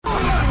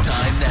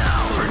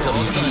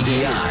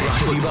WEEI is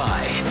brought to you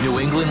by New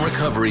England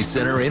Recovery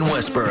Center in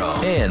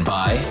Westboro and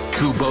by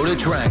Kubota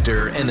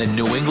Tractor and the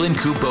New England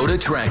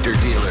Kubota Tractor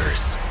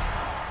Dealers.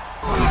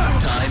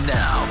 Time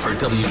now for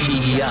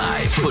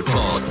WEEI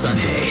Football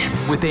Sunday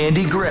with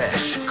Andy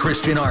Gresh,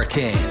 Christian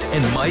Arcand,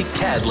 and Mike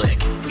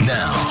Kadlick.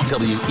 Now,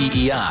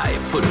 WEEI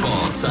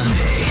Football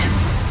Sunday.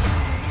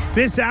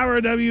 This hour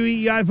of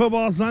WEEI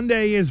Football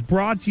Sunday is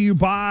brought to you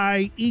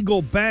by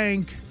Eagle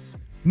Bank.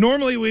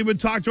 Normally, we would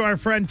talk to our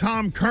friend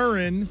Tom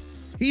Curran.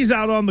 He's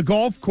out on the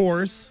golf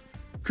course.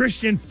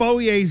 Christian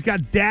Faurier's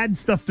got dad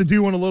stuff to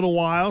do in a little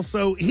while,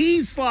 so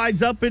he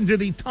slides up into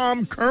the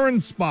Tom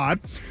Curran spot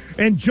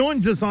and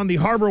joins us on the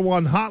Harbor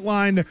One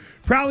hotline,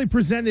 proudly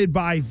presented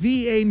by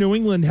VA New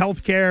England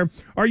Healthcare.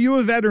 Are you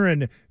a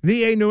veteran?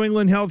 VA New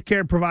England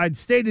Healthcare provides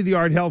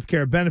state-of-the-art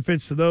healthcare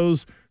benefits to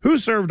those who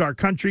served our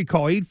country.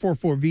 Call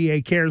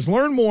 844-VA-CARES.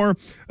 Learn more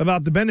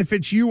about the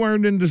benefits you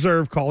earned and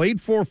deserve. Call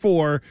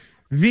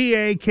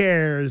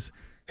 844-VA-CARES.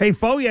 Hey,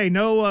 Fauria,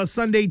 no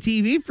Sunday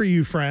TV for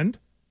you, friend.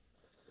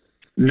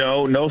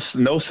 No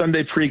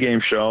Sunday pregame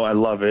show. I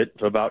love it.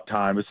 It's about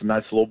time. It's a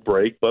nice little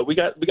break, but we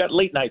got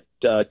late night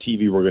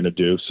TV we're going to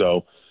do.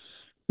 So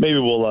maybe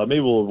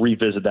we'll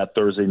revisit that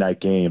Thursday night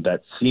game.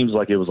 That seems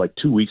like it was like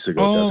 2 weeks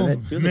ago, doesn't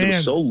it? Feels like it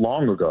was so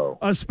long ago.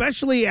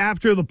 Especially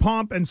after the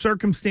pomp and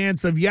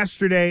circumstance of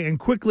yesterday. And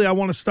quickly, I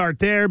want to start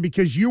there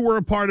because you were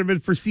a part of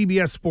it for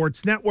CBS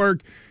Sports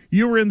Network.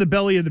 You were in the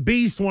belly of the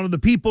beast, one of the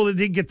people that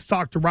did get to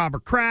talk to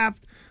Robert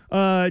Kraft.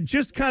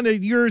 Just kind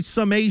of your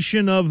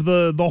summation of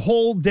the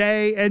whole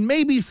day and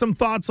maybe some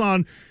thoughts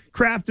on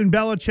Kraft and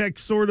Belichick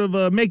sort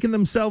of making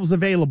themselves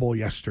available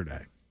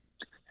yesterday.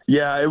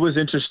 Yeah, it was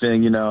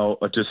interesting,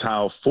 just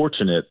how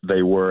fortunate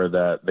they were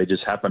that they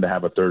just happened to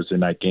have a Thursday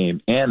night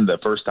game and the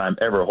first time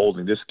ever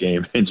holding this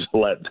game in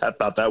Gillette. I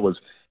thought that was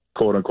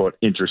quote unquote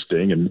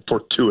interesting and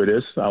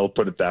fortuitous. I'll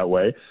put it that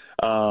way.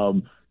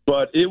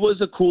 But it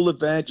was a cool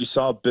event. You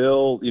saw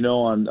Bill,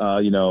 on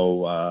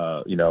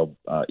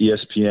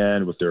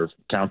ESPN with their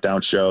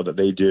countdown show that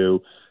they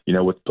do,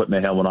 with putting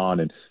the helmet on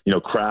and,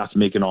 Kraft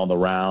making all the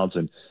rounds.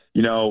 And,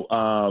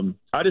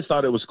 I just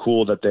thought it was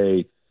cool that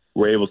they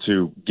were able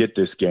to get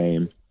this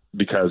game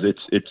because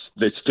it's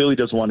Philly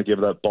doesn't want to give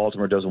it up.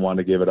 Baltimore doesn't want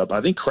to give it up.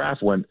 I think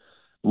Kraft went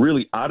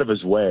really out of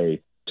his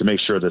way to make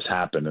sure this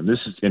happened. And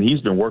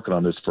he's been working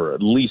on this for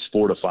at least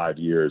 4 to 5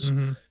 years.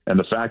 Mm-hmm. And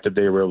the fact that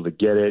they were able to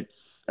get it,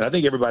 and I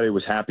think everybody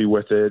was happy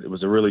with it. It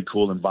was a really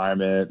cool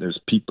environment. There's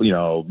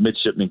people,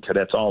 midshipmen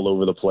cadets all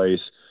over the place,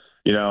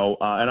 and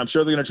I'm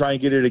sure they're going to try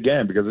and get it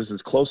again because this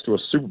is close to a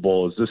Super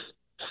Bowl as this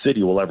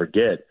city will ever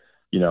get.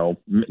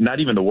 Not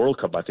even the World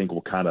Cup, I think,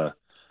 will kind of,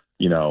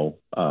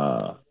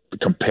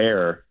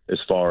 compare as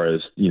far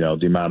as,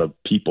 the amount of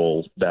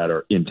people that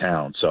are in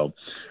town. So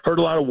heard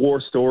a lot of war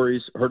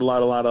stories, met a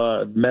lot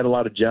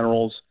of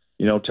generals,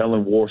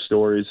 telling war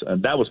stories.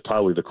 And that was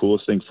probably the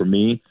coolest thing for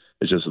me.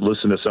 Is just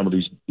listen to some of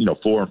these,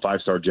 4- and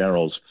 5-star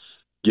generals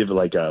give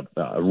like a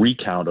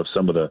recount of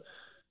some of the,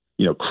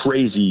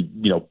 crazy,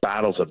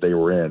 battles that they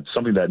were in,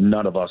 something that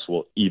none of us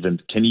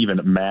can even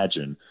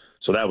imagine.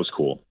 So that was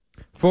cool.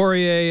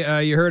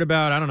 Fauria, you heard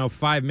about,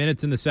 5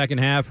 minutes in the second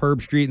half,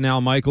 Herb Street and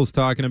Al Michaels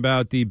talking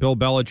about the Bill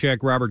Belichick,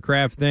 Robert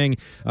Kraft thing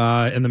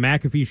and the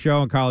McAfee show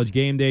on College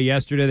Game Day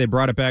yesterday. They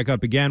brought it back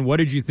up again. What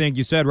did you think?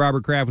 You said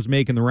Robert Kraft was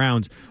making the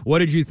rounds. What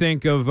did you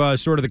think of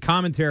sort of the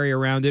commentary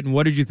around it, and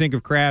what did you think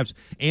of Kraft's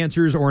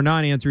answers or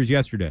non-answers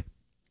yesterday?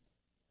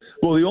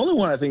 Well, the only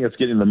one I think that's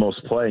getting the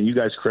most play, and you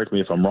guys correct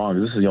me if I'm wrong,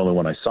 this is the only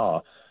one I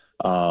saw,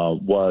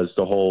 was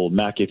the whole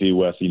McAfee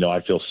with,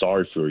 I feel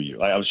sorry for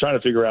you. I was trying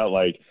to figure out,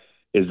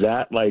 is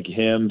that like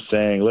him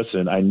saying,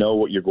 listen, I know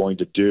what you're going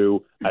to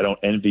do. I don't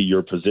envy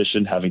your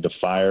position having to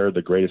fire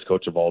the greatest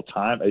coach of all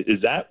time.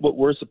 Is that what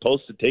we're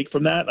supposed to take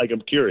from that?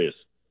 I'm curious.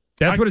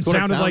 That's what it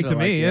sounded like to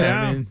me.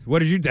 Yeah. I mean,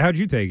 how'd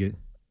you take it?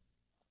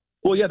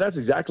 Well, yeah, that's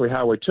exactly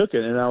how I took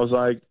it. And I was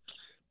like,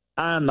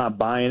 I'm not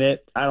buying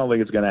it. I don't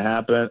think it's going to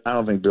happen. I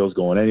don't think Bill's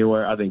going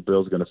anywhere. I think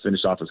Bill's going to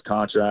finish off his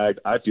contract.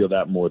 I feel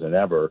that more than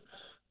ever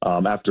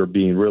after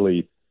being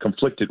really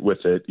conflicted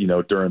with it,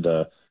 during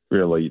the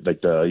really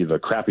the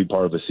crappy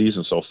part of the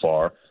season so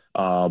far.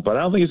 But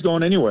I don't think he's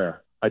going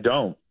anywhere. I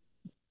don't,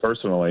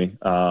 personally.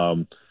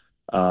 And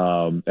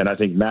I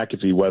think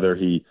McAfee, whether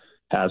he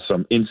has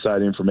some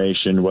inside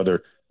information,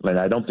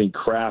 I don't think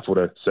Kraft would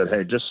have said,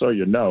 hey, just so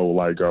you know,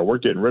 we're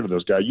getting rid of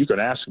this guy. You can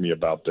ask me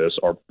about this.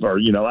 Or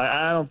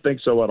I don't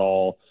think so at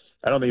all.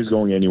 I don't think he's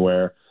going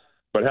anywhere.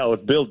 But, hell,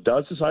 if Bill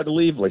does decide to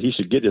leave, he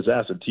should get his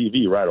ass on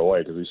TV right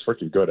away because he's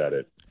freaking good at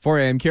it.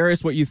 Fauria, I'm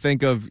curious what you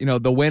think of,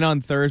 the win on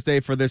Thursday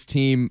for this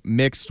team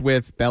mixed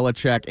with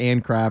Belichick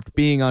and Kraft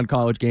being on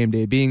College Game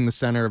Day, being the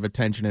center of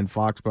attention in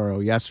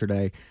Foxborough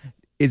yesterday.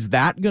 Is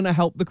that going to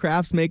help the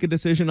Krafts make a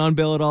decision on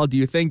Bill at all? Do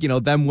you think,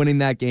 them winning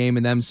that game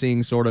and them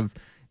seeing sort of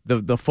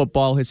the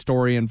football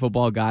historian,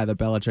 football guy that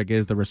Belichick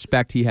is, the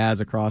respect he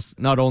has across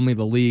not only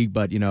the league,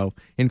 but,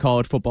 in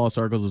college football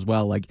circles as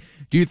well.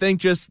 Do you think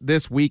just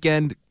this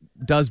weekend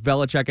does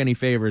Belichick any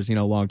favors,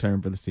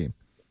 long-term for this team?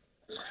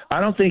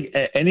 I don't think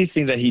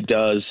anything that he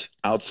does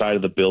outside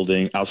of the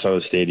building, outside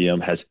of the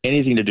stadium, has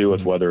anything to do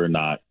with whether or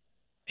not.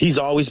 He's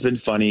always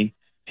been funny.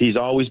 He's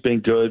always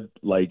been good,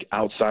 like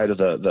outside of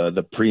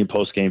the pre and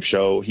post game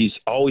show. He's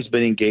always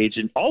been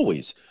engaging.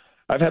 Always.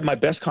 I've had my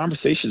best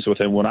conversations with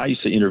him when I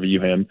used to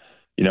interview him,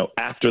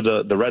 after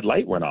the red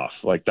light went off.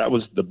 Like, that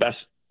was the best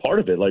part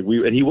of it. Like,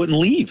 and he wouldn't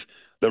leave.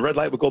 The red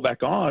light would go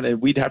back on,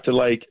 and we'd have to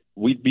I'd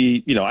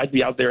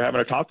be out there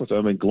having a talk with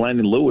him, and Glenn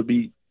and Lou would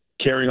be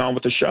carrying on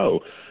with the show.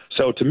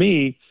 So to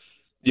me,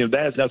 that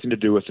has nothing to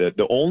do with it.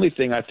 The only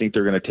thing I think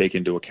they're going to take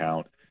into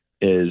account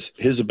is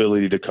his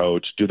ability to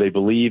coach. Do they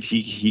believe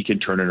he can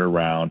turn it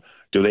around?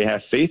 Do they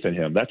have faith in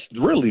him? That's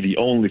really the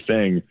only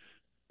thing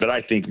that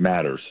I think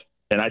matters.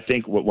 And I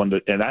think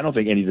and I don't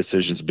think any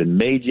decisions have been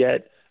made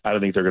yet. I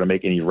don't think they're going to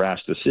make any rash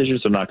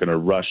decisions. They're not going to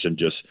rush and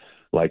just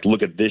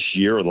look at this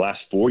year or the last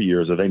 4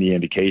 years of any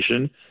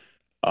indication.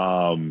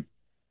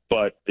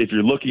 But if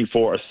you're looking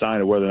for a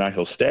sign of whether or not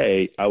he'll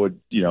stay, I would,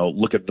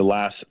 look at the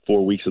last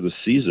 4 weeks of the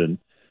season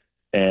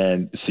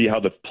and see how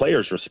the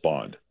players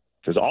respond,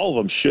 because all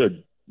of them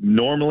should.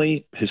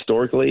 Normally,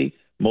 historically,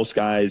 most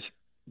guys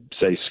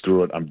say,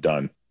 screw it, I'm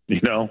done.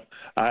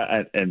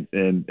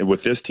 And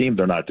with this team,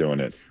 they're not doing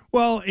it.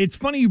 Well, it's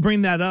funny you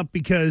bring that up,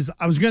 because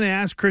I was going to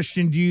ask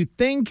Christian, do you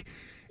think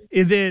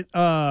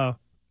that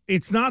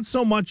it's not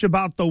so much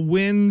about the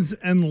wins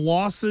and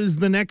losses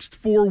the next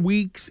 4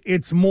 weeks?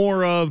 It's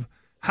more of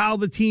how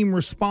the team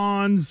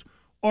responds.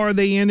 Are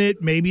they in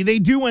it? Maybe they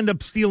do end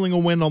up stealing a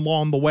win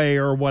along the way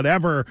or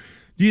whatever.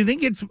 Do you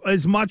think it's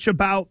as much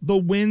about the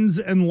wins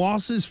and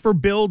losses for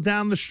Bill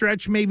down the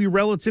stretch, maybe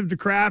relative to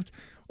Kraft,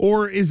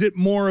 or is it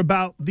more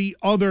about the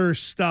other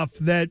stuff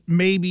that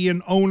maybe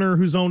an owner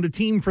who's owned a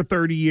team for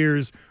 30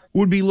 years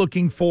would be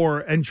looking for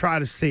and try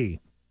to see?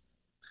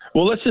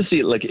 Well, let's just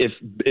see.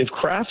 If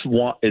Kraft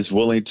is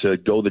willing to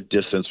go the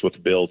distance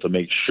with Bill to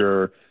make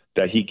sure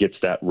that he gets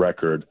that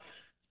record,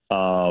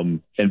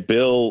 and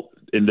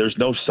there's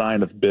no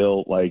sign of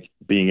Bill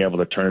being able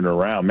to turn it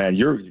around, man,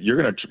 you're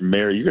going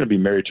to be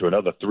married to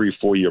another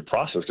 3-4 year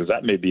process, because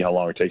that may be how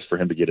long it takes for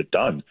him to get it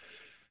done.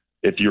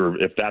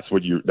 If that's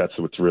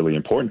what's really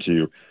important to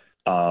you.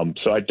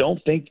 So I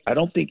don't think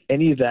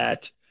any of that.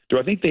 Do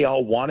I think they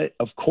all want it?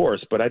 Of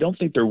course, but I don't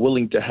think they're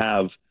willing to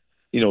have,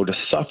 to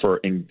suffer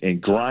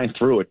and grind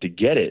through it to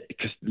get it,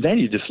 because then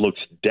he just looks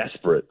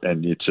desperate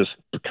and it's just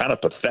kind of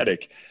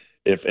pathetic.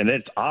 And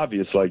it's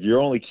obvious,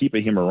 you're only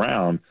keeping him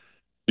around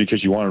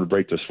because you want him to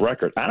break this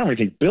record. I don't even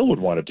think Bill would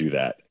want to do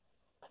that.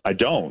 I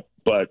don't.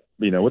 But,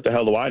 what the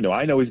hell do I know?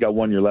 I know he's got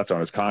 1 year left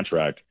on his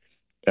contract,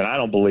 and I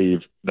don't believe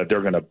that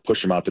they're going to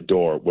push him out the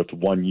door with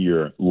 1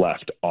 year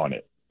left on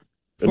it.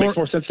 It makes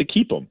more sense to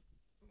keep him.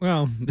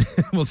 Well,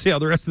 we'll see how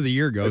the rest of the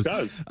year goes. It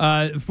does.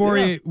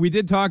 Fauria, we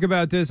did talk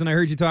about this, and I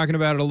heard you talking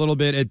about it a little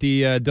bit at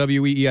the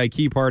WEEI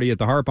Key Party at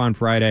the Harp on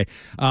Friday.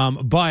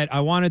 But I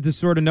wanted to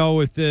sort of know,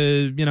 with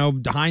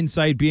the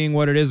hindsight being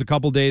what it is a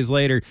couple days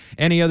later,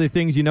 any other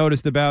things you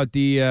noticed about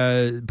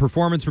the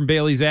performance from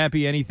Bailey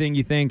Zappi? Anything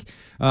you think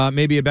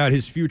maybe about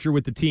his future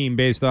with the team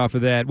based off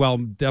of that? Well,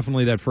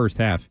 definitely that first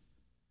half.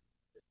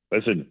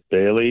 Listen,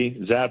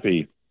 Bailey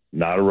Zappi,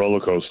 not a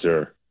roller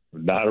coaster.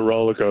 Not a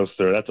roller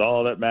coaster. That's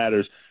all that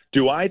matters.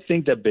 Do I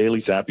think that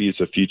Bailey Zappi is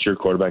a future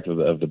quarterback of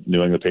the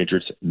New England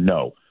Patriots?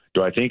 No.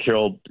 Do I think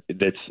he'll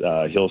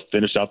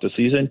finish out the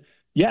season?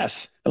 Yes,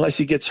 unless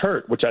he gets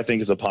hurt, which I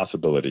think is a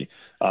possibility.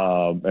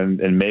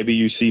 And maybe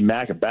you see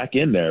Mac back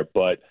in there,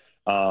 but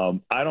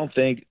I don't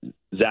think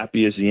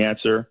Zappi is the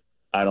answer.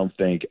 I don't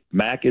think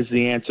Mac is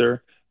the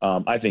answer.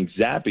 I think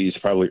Zappi's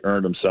probably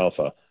earned himself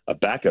a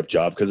backup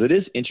job, because it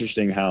is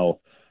interesting how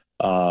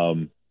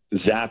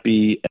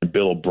Zappi and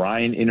Bill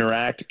O'Brien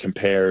interact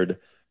compared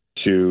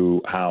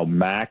to how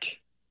Mac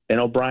and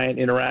O'Brien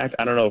interact.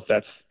 I don't know if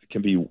that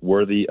can be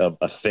worthy of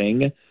a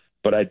thing,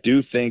 but I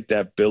do think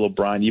that Bill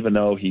O'Brien, even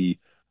though he,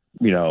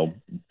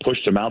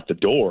 pushed him out the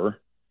door,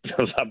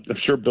 because I'm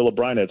sure Bill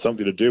O'Brien had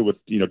something to do with,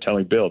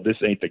 telling Bill this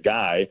ain't the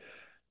guy,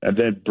 and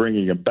then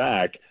bringing him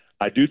back.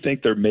 I do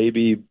think there's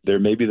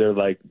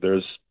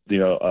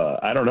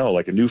I don't know,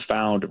 a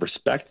newfound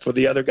respect for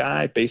the other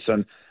guy based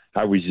on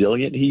how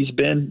resilient he's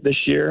been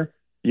this year.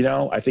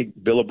 I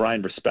think Bill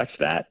O'Brien respects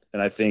that.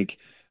 And I think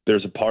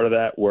there's a part of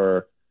that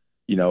where,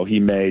 he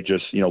may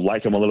just,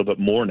 like him a little bit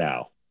more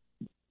now.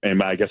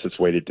 And I guess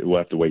we'll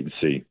have to wait and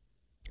see.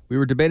 We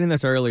were debating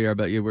this earlier,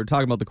 but we're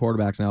talking about the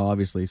quarterbacks now,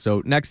 obviously.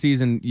 So next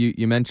season,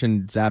 you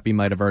mentioned Zappi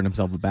might have earned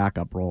himself a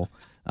backup role.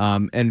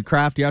 And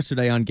Kraft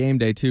yesterday on game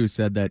day, too,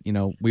 said that,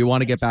 we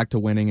want to get back to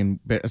winning, and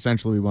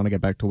essentially we want to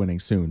get back to winning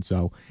soon.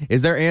 So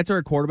is their answer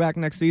a quarterback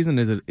next season?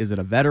 Is it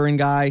a veteran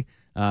guy?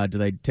 Do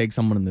they take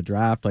someone in the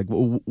draft?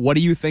 What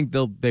do you think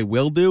they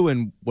will do,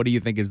 and what do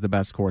you think is the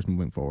best course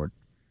moving forward?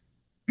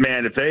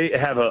 Man, if they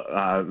have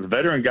the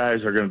veteran guys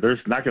there's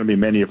not going to be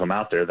many of them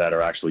out there that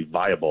are actually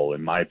viable,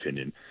 in my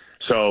opinion.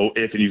 So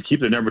if you keep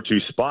the number 2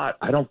 spot,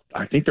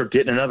 I think they're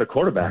getting another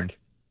quarterback. Right.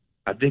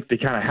 I think they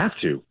kind of have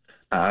to.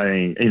 I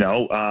mean,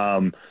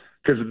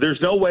 because there's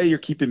no way you're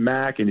keeping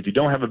Mac, and if you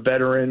don't have a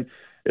veteran,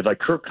 if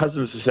Kirk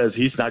Cousins says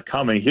he's not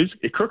coming,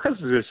 Kirk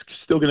Cousins is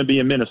still going to be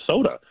in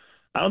Minnesota.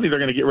 I don't think they're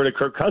going to get rid of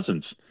Kirk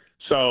Cousins.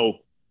 So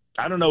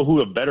I don't know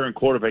who a veteran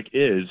quarterback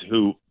is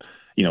who,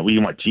 we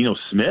want Geno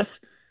Smith.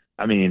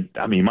 I mean,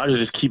 might as well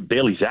just keep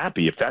Bailey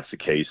Zappi if that's the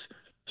case.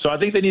 So I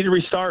think they need to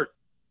restart,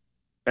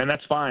 and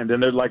that's fine. Then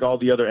they're like all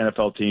the other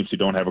NFL teams who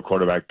don't have a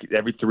quarterback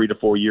every 3 to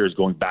 4 years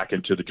going back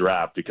into the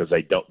draft because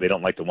they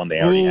don't like the one they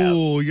already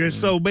have.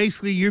 So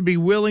basically you'd be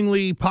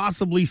willingly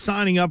possibly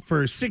signing up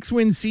for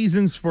 6-win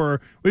seasons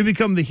we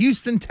become the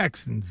Houston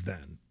Texans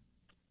then.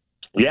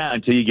 Yeah,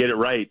 until you get it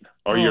right.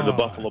 Or you're the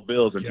Buffalo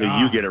Bills until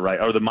you get it right.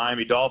 Or the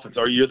Miami Dolphins.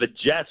 Or you're the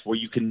Jets where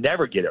you can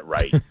never get it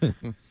right.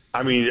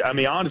 I mean,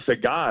 honest to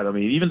God,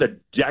 even the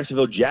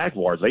Jacksonville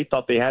Jaguars, they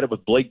thought they had it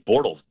with Blake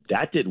Bortles.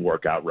 That didn't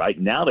work out right.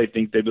 Now they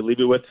think they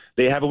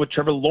have it with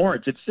Trevor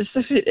Lawrence. It's just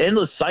an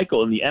endless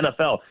cycle in the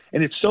NFL,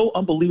 and it's so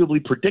unbelievably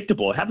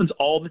predictable. It happens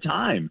all the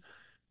time.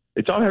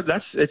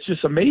 It's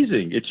just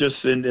amazing. It's just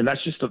and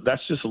that's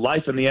just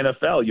life in the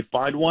NFL. You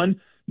find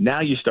one, now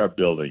you start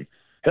building.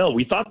 Hell,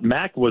 we thought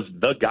Mac was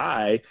the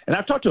guy, and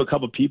I've talked to a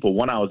couple of people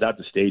when I was at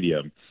the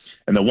stadium,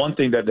 and the one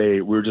thing that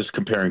we were just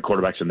comparing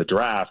quarterbacks in the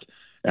draft.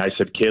 And I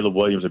said Caleb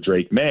Williams or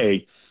Drake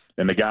May,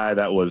 and the guy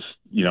that was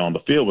on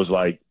the field was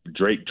like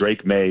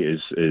Drake May is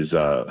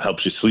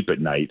helps you sleep at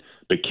night,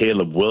 but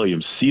Caleb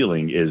Williams'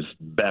 ceiling is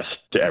best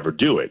to ever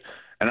do it.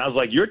 And I was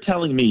like, you're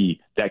telling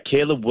me that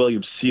Caleb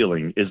Williams'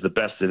 ceiling is the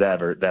best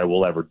that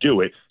will ever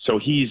do it? So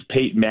he's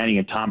Peyton Manning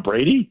and Tom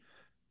Brady?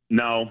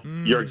 No,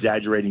 you're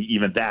exaggerating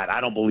even that. I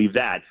don't believe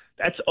that.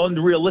 That's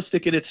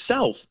unrealistic in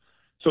itself.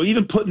 So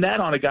even putting that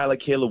on a guy like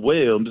Caleb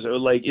Williams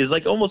is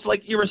almost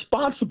like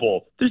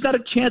irresponsible. There's not a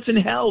chance in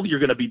hell you're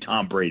going to be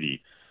Tom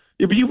Brady.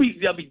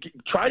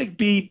 Try to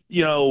be,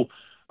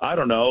 I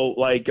don't know,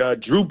 like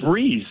Drew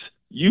Brees.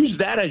 Use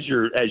that as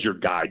your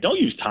guy. Don't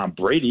use Tom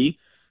Brady.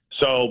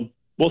 So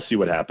we'll see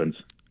what happens.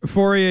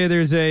 Fauria,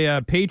 there's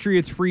a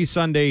Patriots free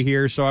Sunday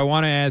here, so I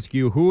want to ask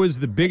you, who is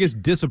the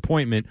biggest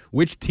disappointment?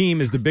 Which team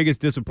is the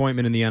biggest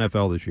disappointment in the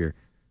NFL this year?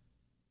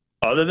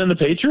 Other than the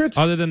Patriots?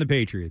 Other than the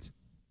Patriots.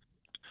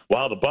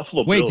 Wow, the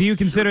Buffalo Bills. Wait, do you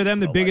consider them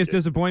the biggest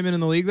disappointment in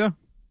the league, though?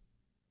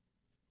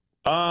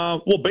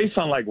 Well, based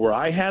on where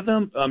I had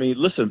them,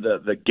 listen,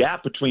 the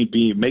gap between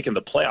making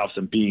the playoffs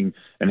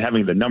and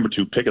having the number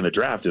 2 pick in the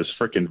draft is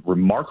freaking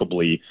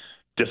remarkably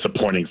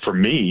disappointing for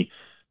me.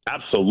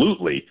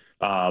 Absolutely,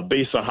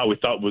 based on how we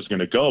thought it was going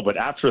to go. But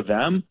after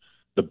them,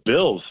 the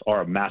Bills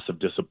are a massive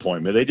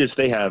disappointment. They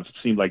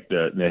seemed like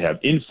they have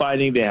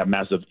infighting. They have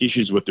massive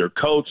issues with their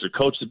coach. Their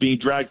coach is being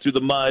dragged through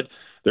the mud.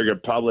 They're going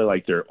to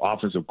probably their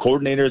offensive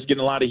coordinator is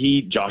getting a lot of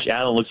heat. Josh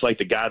Allen looks like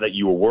the guy that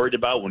you were worried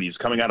about when he's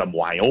coming out of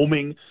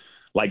Wyoming.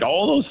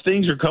 All those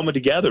things are coming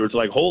together. It's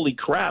holy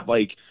crap.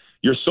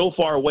 You're so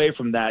far away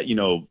from that,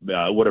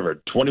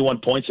 21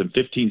 points in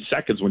 15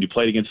 seconds when you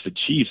played against the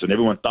Chiefs, and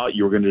everyone thought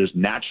you were going to just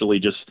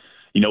naturally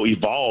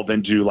evolve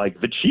into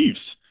the Chiefs.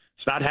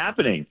 It's not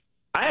happening.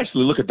 I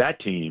actually look at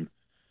that team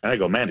and I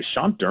go, man, is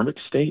Sean Dermott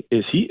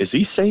is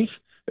he safe?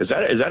 Is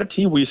that a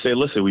team where you say,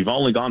 listen, we've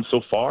only gone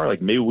so far,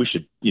 maybe we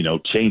should,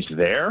 change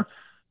there?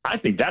 I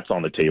think that's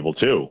on the table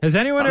too. Has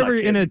anyone ever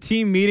in a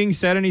team meeting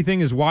said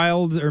anything as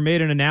wild or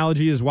made an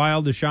analogy as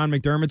wild as Sean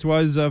McDermott's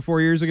was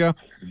 4 years ago?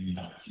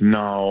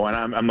 No, and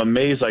I'm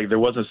amazed there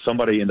wasn't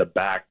somebody in the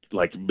back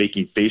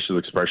making facial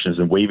expressions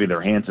and waving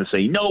their hands and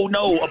saying, no,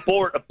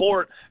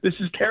 abort, this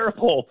is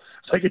terrible.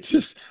 It's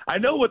just, I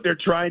know what they're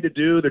trying to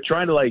do. They're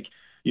trying to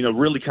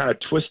really kind of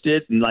twist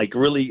it and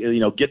really,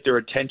 get their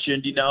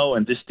attention,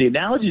 and the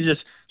analogy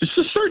just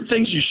certain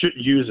things you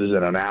shouldn't use as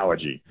an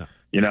analogy,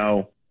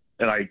 and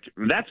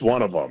that's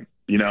one of them,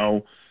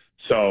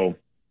 so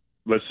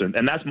listen,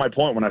 and that's my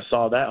point. When I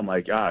saw that, I'm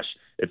like, gosh,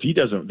 if he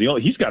doesn't,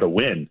 he's got to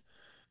win.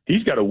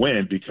 He's got to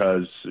win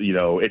because,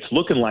 it's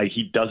looking like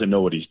he doesn't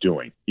know what he's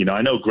doing.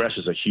 I know Gresh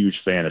is a huge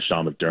fan of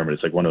Sean McDermott.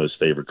 It's one of his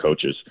favorite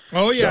coaches.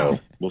 Oh, yeah. So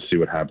we'll see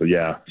what happens.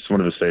 Yeah, it's one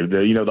of his favorite.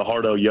 The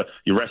hardo, your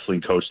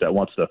wrestling coach that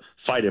wants to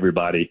fight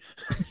everybody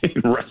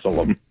and wrestle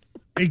them.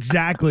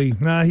 Exactly.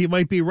 He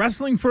might be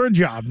wrestling for a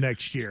job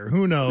next year.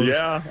 Who knows?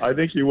 Yeah, I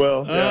think he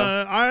will.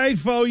 Yeah. All right,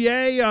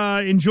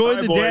 Fauria, enjoy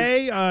the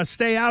day.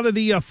 Stay out of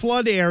the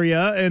flood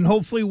area, and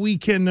hopefully we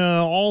can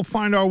all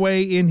find our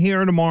way in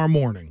here tomorrow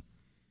morning.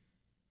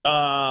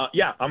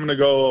 Yeah, I'm going to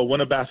go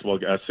win a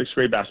sixth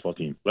grade basketball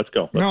team. Let's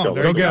go.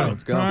 Go get him.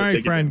 Let's go. All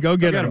right, friend, go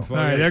get him. All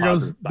right,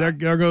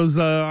 there goes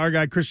our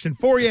guy Christian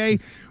Fauria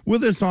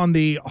with us on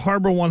the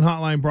Harbor One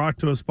Hotline, brought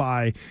to us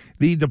by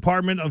the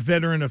Department of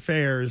Veteran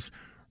Affairs.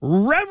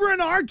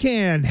 Reverend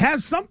Arcand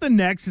has something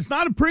next. It's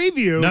not a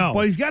preview,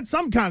 but he's got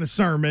some kind of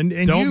sermon.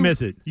 And don't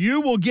miss it.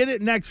 You will get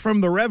it next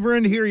from the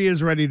Reverend. Here he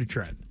is, ready to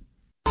tread.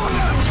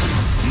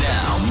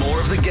 Now, more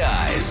of the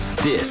guys.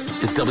 This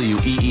is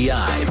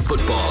WEEI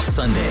Football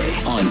Sunday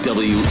on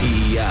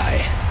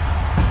WEEI.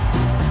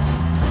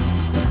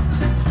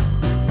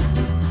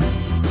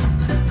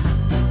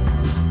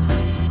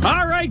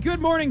 All right,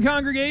 good morning,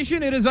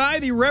 congregation. It is I,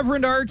 the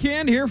Reverend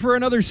Arcand, here for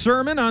another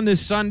sermon on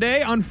this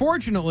Sunday.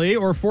 Unfortunately,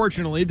 or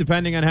fortunately,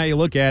 depending on how you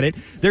look at it,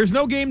 there's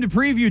no game to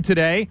preview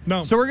today.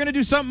 No. So we're going to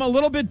do something a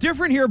little bit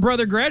different here,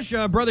 Brother Gresh,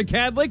 Brother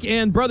Cadlick,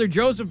 and Brother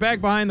Joseph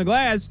back behind the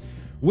glass.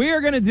 we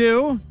are going to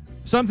do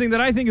something that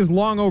I think is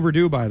long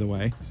overdue, by the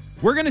way.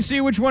 We're going to see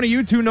which one of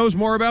you two knows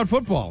more about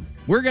football.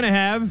 We're going to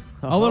have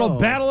a little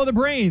battle of the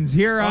brains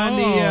here on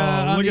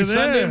the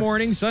Sunday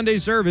morning, Sunday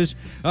service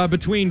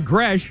between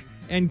Gresh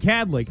and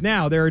Cadlick.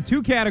 Now, there are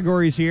two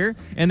categories here,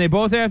 and they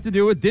both have to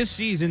do with this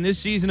season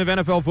of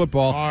NFL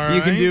football. All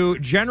You can right. do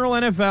general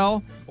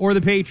NFL or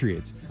the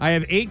Patriots. I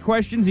have 8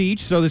 questions each,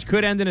 so this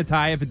could end in a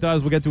tie. If it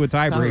does, we'll get to a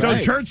tiebreaker. So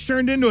Right. church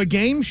turned into a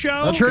game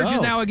show? Church go.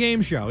 is now a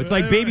game show. It's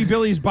like Baby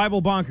Billy's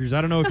Bible Bonkers. I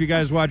don't know if you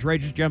guys watch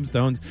Righteous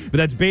Gemstones, but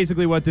that's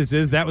basically what this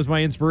is. That was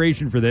my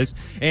inspiration for this.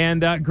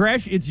 And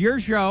Gresh, it's your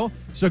show,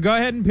 so go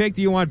ahead and pick.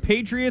 Do you want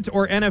Patriots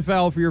or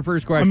NFL for your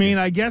first I question? mean,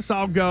 I guess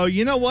I'll go,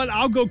 you know what?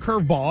 I'll go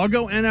curveball. I'll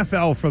go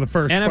NFL for the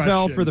first NFL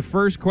question. for the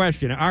first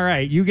question. All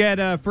right, you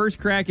get first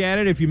crack at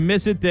it. If you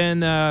miss it,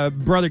 then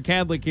Brother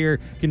Cadlick here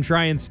can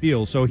try and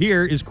steal. So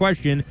here is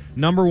question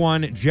number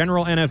 1,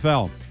 general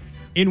NFL.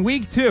 In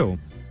week 2,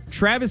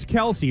 Travis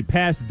Kelce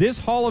passed this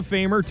Hall of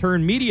Famer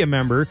turned media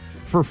member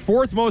for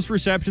 4th most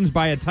receptions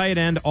by a tight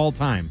end all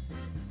time.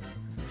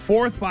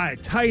 4th by a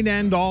tight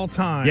end all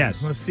time.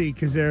 Yes. Let's see,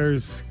 because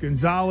there's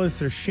Gonzalez,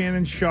 there's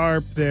Shannon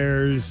Sharp,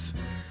 there's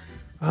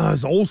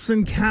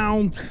Olsen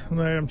count.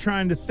 I'm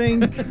trying to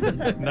think.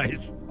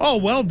 Nice. Oh,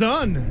 well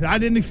done. I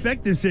didn't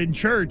expect this in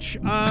church.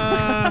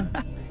 I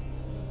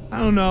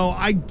don't know.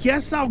 I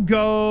guess I'll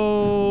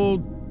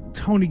go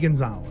Tony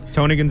Gonzalez.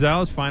 Tony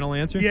Gonzalez, final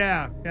answer?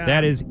 Yeah.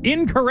 That is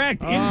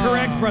incorrect.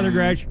 Incorrect, Brother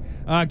Gresh.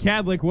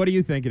 Cadlick, what do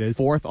you think it is?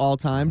 4th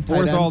all-time.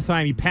 4th all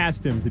time. He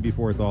passed him to be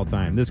 4th all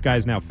time. This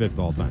guy's now 5th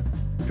all time.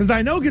 Because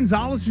I know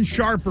Gonzalez and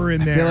Sharp are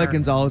in there. I feel like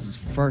Gonzalez is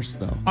first,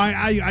 though.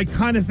 I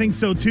kind of think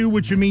so, too,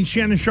 which would mean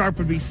Shannon Sharp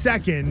would be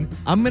second.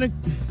 I'm going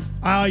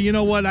to... You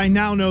know what? I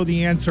now know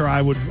the answer,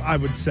 I would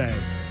say.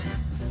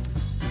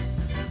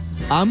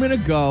 I'm going to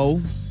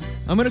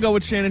go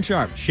with Shannon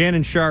Sharp.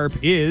 Shannon Sharp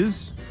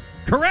is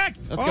correct.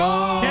 Let's go.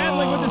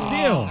 Cadlick with the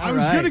steal. I was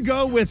right. going to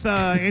go with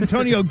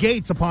Antonio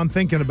Gates upon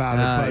thinking about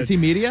it. But, Is he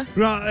media?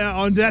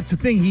 that's the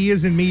thing. He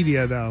is in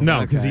media, though.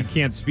 No, because Okay. he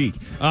can't speak.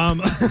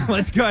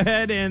 Let's go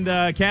ahead and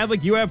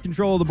Cadlick, you have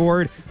control of the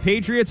board.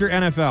 Patriots or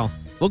NFL?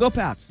 We'll go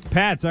Pats.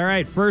 Pats. All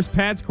right. First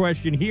Pats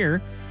question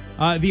here.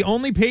 The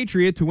only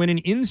Patriot to win an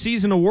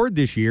in-season award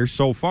this year,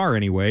 so far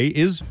anyway,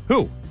 is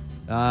who?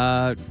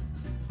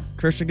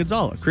 Christian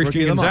Gonzalez.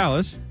 Christian Rookie of the month.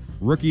 Gonzalez.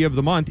 Rookie of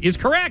the month is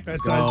correct.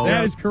 That's go.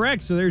 That is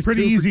correct. So there's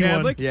Pretty 2 for easy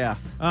one. Cadlick. Yeah.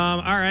 All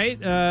right.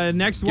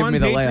 Next Give one, me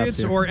the layups Patriots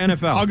here. or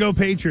NFL? I'll go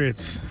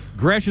Patriots.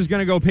 Gresh is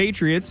going to go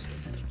Patriots.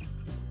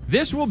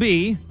 This will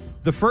be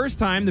the first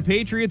time the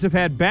Patriots have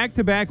had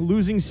back-to-back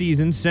losing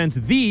seasons since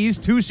these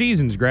 2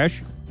 seasons,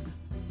 Gresh.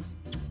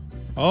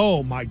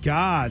 Oh, my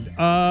God.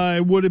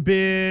 It would have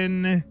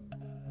been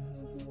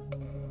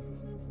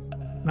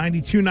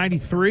 92,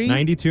 93?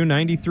 92,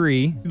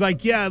 93. Like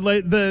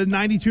the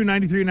 92,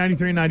 93,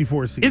 93,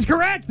 94 season. Is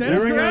correct. That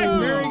is There we correct. go.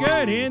 Very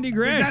good. Andy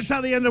Gresh. That's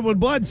how they end up with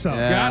Bledsoe.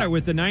 Yeah. Got it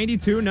with the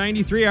 92,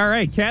 93. All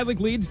right. Cadlick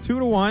leads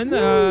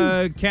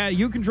 2-1.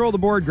 You control the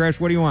board, Gresh.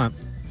 What do you want?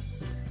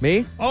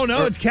 Me? Oh,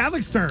 no, it's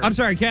Cadlick's turn. I'm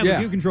sorry, Cadlick.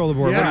 Yeah. You control the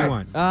board. Yeah. What do you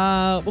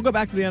want? We'll go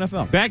back to the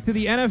NFL. Back to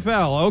the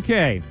NFL.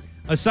 Okay.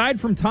 Aside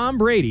from Tom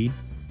Brady,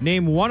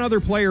 name one other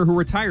player who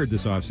retired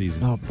this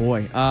offseason. Oh,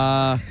 boy.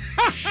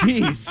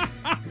 Jeez.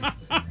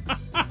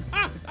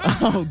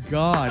 Oh,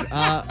 God.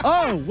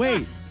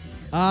 Wait.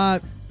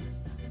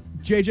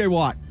 J.J.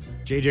 Watt.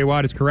 J.J.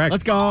 Watt is correct.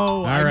 Let's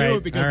go. I right, knew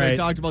it because all they right.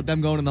 talked about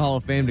them going in the Hall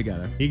of Fame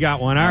together. He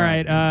got one. All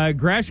right.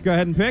 Gresh, go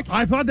ahead and pick.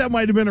 I thought that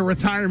might have been a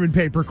retirement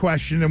paper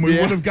question, and we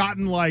Yeah. would have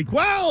gotten like,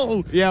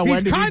 well, Yeah, when he's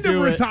did he kind of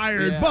do it?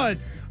 retired, Yeah. but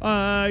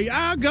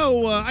I'll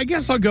go. I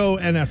guess I'll go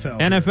NFL.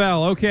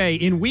 NFL, okay.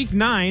 In Week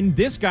 9,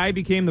 this guy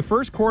became the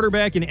first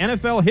quarterback in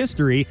NFL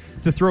history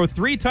to throw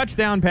 3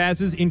 touchdown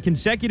passes in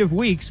consecutive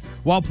weeks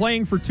while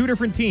playing for 2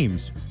 different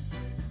teams.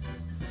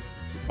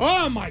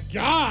 Oh my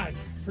God!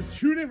 For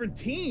 2 different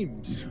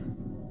teams.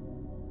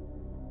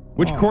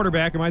 Which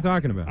quarterback am I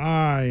talking about?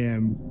 I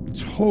am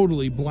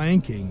totally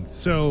blanking.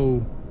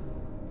 So,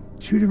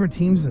 2 different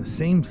teams in the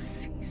same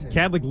season.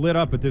 Cadlick lit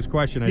up at this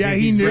question. I Yeah,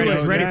 think he he's knew ready, it.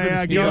 he's ready Yeah, for the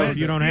yeah, steal go if ahead.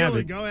 you don't Steal have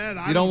it. Go ahead.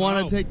 You don't want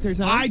know. to take your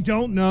time? I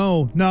don't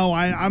know. No,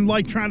 I'm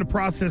like trying to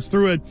process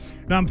through it,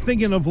 and I'm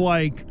thinking of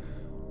like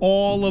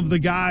all of the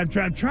guys.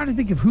 I'm trying to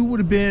think of who would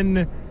have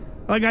been.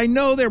 Like, I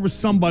know there was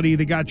somebody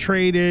that got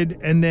traded,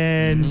 and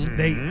then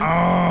they.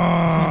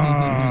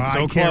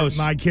 So close.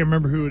 I can't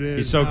remember who it is.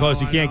 He's so close,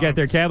 you I can't know. get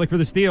there. Cadlick for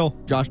the steal.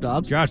 Josh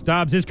Dobbs. Josh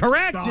Dobbs is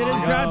correct. It is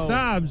Josh Oh,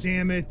 Dobbs.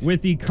 Damn it.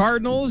 With the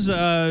Cardinals To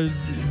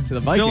the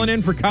Vikings. filling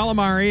in for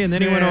Calamari, and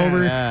then he went Yeah.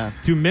 over Yeah.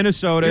 to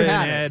Minnesota You and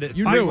had it. had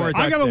You 5 knew more it.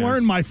 I got to touchdowns.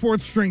 learn my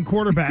 4th string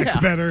quarterbacks Yeah.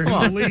 better in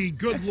Come the on. league.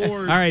 Good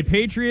Lord. All right,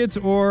 Patriots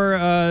or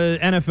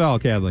NFL,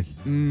 Cadlick?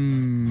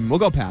 We'll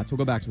go Pats. We'll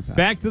go back to the Pats.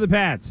 Back to the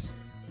Pats.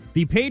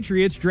 The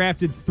Patriots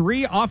drafted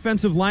 3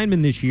 offensive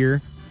linemen this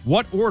year.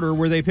 What order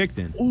were they picked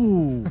in?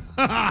 Ooh.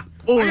 I got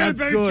that's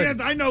a better good.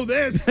 chance. I know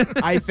this.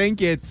 I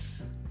think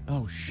it's...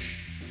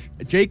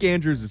 Jake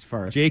Andrews is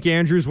first. Jake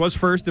Andrews was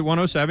first at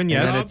 107,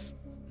 yes. And then it's...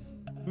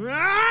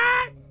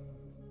 Ah!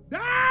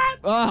 Ah!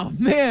 Oh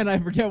man, I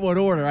forget what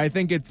order. I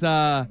think it's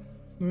is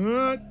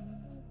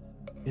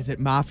it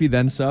Mafi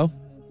then So?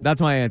 That's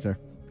my answer.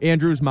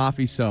 Andrews,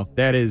 Mafi, So.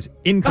 That is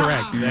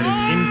incorrect. That is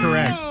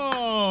incorrect.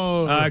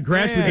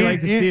 Gresh, would you like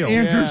to steal?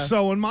 Andrew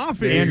So and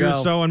Mafia. Andrew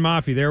So and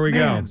Mafi. There we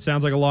go.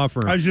 Sounds like a law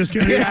firm. I was just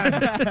going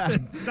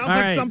to sounds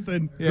like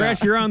something.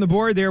 Gresh, you're on the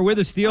board there with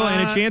a steal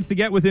and a chance to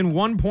get within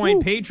 1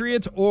 point.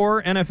 Patriots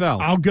or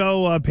NFL? I'll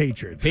go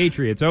Patriots.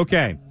 Patriots,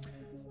 okay.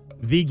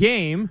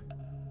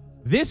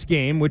 This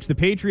game, which the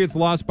Patriots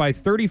lost by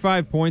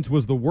 35 points,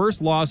 was the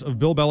worst loss of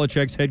Bill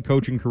Belichick's head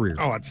coaching career.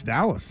 Oh, it's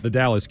Dallas. The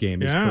Dallas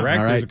game is correct. All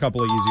right. There's a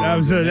couple of easy That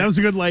ones. was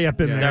a good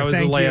layup in there. That was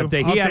Thank a layup you.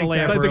 day. He had a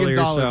layup It's like the earlier,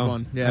 Gonzalez so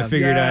one. Yeah. I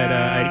figured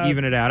I'd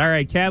even it out. All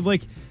right,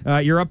 Cadlick,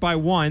 you're up by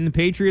 1.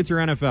 Patriots or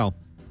NFL?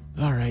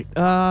 All right.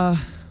 We'll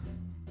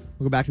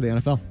go back to the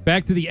NFL.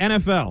 Back to the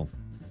NFL.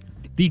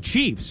 The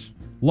Chiefs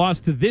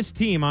lost to this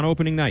team on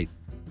opening night.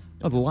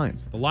 Oh, the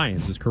Lions. The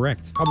Lions is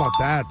correct. How about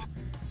that?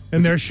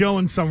 And they're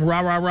showing some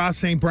rah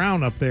St.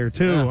 Brown up there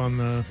too on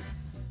the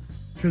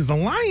because the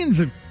Lions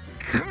have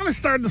kind of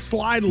started to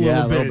slide a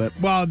little bit.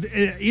 Well,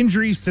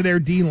 injuries to their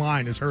D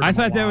line has hurt. I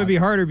thought that would be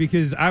harder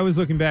because I was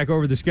looking back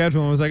over the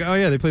schedule and was like, oh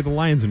yeah, they played the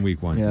Lions in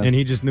week 1, and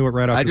he just knew it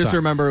right off. I the just top.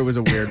 remember it was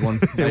a weird one.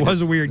 It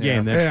was a weird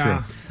game. That's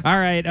true. All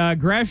right,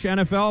 Gresh,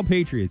 NFL,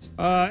 Patriots.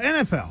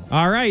 NFL.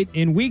 All right,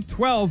 in week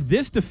 12,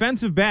 this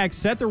defensive back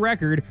set the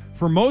record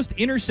for most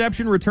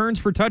interception returns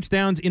for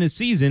touchdowns in a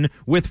season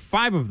with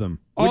 5 of them.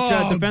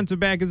 Which defensive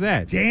back is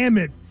that? Damn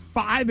it.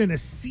 5 in a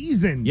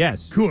season.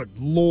 Yes. Good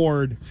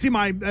Lord. See,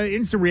 my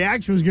instant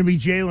reaction was going to be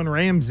Jalen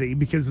Ramsey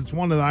because it's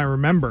one that I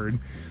remembered.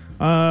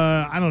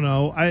 I don't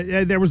know.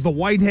 There was the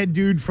Whitehead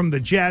dude from the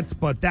Jets,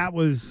 but that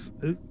was...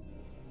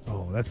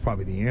 that's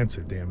probably the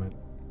answer, damn it.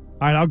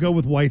 All right, I'll go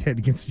with Whitehead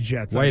against the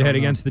Jets. Whitehead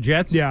against the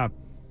Jets? Yeah.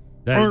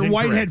 Or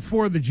Whitehead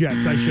for the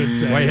Jets, I should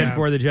say. Whitehead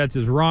for the Jets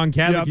is wrong.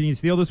 Cadlick, can you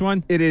steal this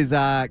one? It is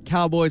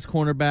Cowboys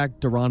cornerback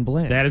Deron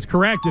Bland. That is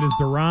correct. It is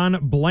Deron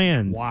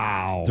Bland.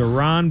 Wow.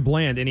 Deron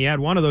Bland. And he had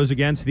one of those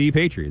against the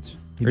Patriots.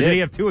 Did he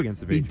have 2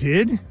 against the Patriots? He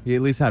did? He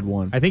at least had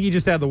 1. I think he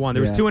just had the 1.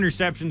 There was 2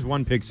 interceptions,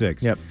 1 pick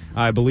 6. Yep.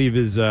 I believe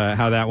is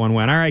how that one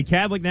went. All right,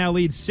 Cadlick now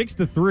leads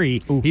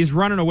 6-3. Ooh. He's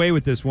running away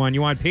with this one.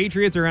 You want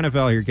Patriots or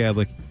NFL here,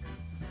 Cadlick?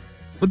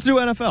 Let's do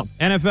NFL.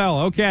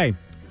 NFL, okay.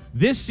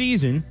 This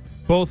season,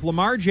 both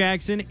Lamar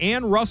Jackson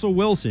and Russell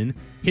Wilson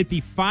hit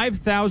the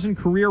 5,000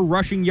 career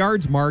rushing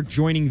yards mark,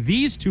 joining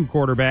these 2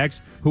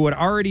 quarterbacks who had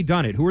already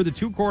done it. Who are the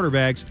 2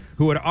 quarterbacks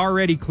who had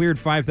already cleared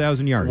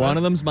 5,000 yards? One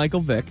of them's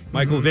Michael Vick.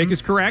 Michael Vick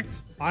is correct.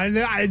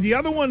 The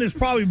other one is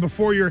probably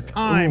before your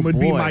time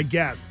be my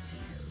guess.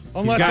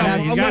 Unless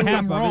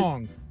I'm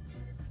wrong.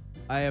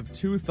 I have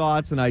 2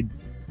 thoughts, and I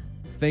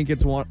think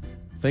it's one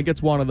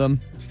of them.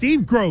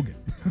 Steve Grogan.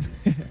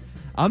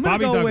 I'm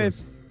going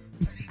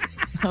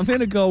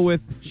to go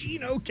with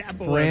Gino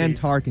Capoletti. Fran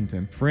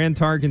Tarkenton. Fran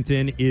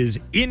Tarkenton is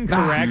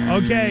incorrect.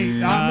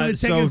 Okay. I'm going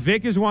to take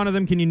Vic is one of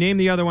them. Can you name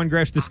the other one,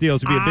 Gresh, to steal?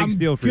 This would be a big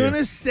steal for you. I'm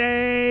going to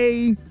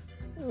say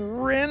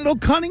Randall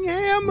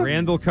Cunningham.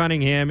 Randall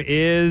Cunningham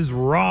is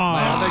wrong.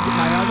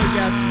 My other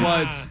guess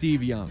was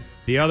Steve Young.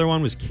 The other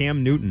one was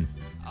Cam Newton.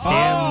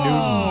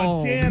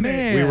 Damn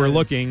it. We were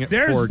looking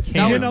for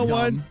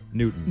Cam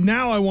Newton.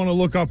 Now I want to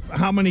look up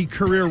how many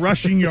career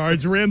rushing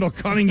yards Randall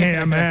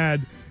Cunningham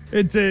had.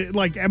 It's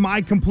am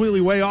I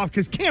completely way off?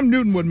 Because Cam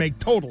Newton would make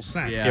total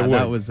sense. Yeah,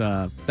 that was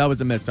a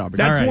missed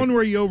opportunity. That's one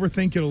where you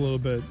overthink it a little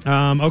bit.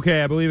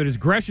 Okay, I believe it is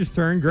Gresh's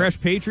turn.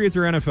 Gresh, Patriots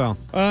or NFL?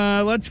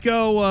 Let's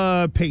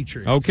go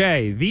Patriots.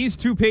 Okay, these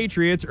 2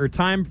 Patriots are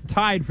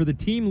tied for the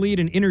team lead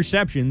in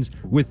interceptions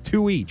with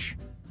 2 each.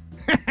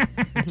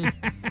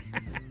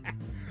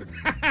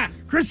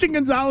 Christian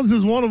Gonzalez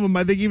is one of them,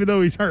 I think, even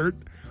though he's hurt,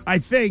 I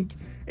think.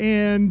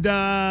 And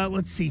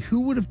let's see,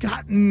 who would have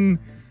gotten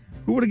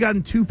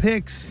 2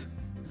 picks?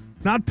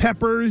 Not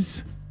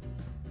Peppers,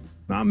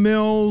 not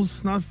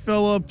Mills, not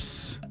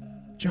Phillips.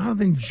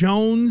 Jonathan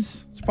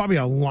Jones. It's probably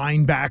a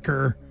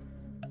linebacker.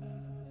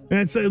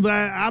 And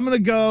I'm going to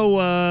go,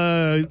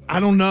 I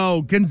don't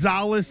know,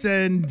 Gonzalez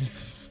and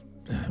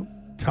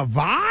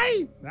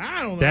Tavai?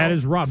 I don't know. That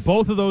is wrong.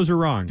 Both of those are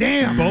wrong.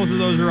 Damn. Both of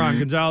those are wrong.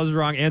 Gonzalez is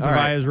wrong and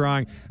Tavai is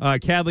wrong.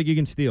 Cadlick, you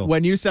can steal.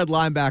 When you said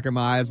linebacker,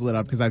 my eyes lit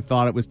up because I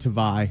thought it was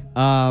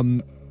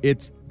Tavai.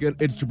 It's good.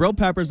 It's Jabril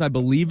Peppers, I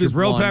believe, is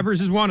one. Jabril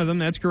Peppers is one of them.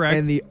 That's correct.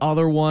 And the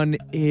other one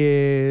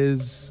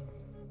is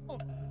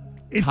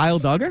Kyle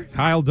Duggar?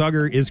 Kyle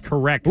Duggar is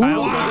correct.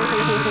 Kyle Duggar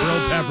and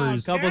Jabril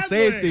Peppers. Couple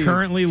safeties.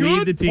 Currently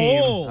lead the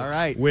team. Pull. All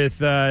right. With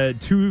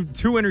two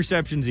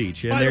interceptions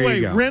each. And By there the way,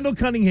 you go. Randall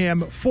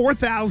Cunningham,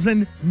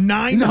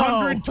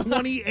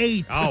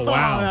 4,928. Oh,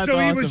 wow. So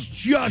he was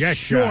just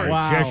short.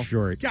 Wow. Just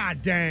short.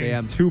 God dang.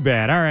 Damn. Too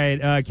bad. All right,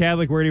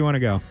 Cadlick, where do you want to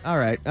go? All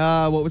right.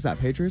 What was that,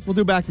 Patriots? We'll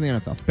do back to the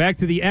NFL. Back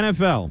to the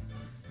NFL.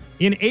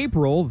 In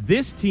April,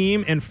 this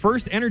team and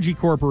First Energy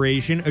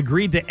Corporation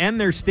agreed to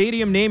end their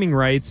stadium naming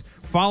rights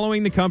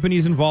following the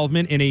company's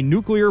involvement in a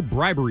nuclear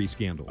bribery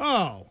scandal.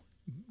 Oh.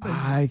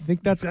 I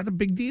think that's Is that a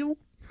big deal?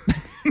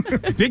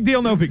 Big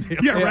deal, no big deal.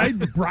 Yeah, right?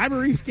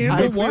 Bribery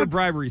scandal? What?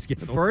 Bribery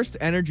scandal. First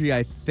energy,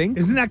 I think.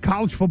 Isn't that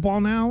college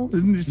football now?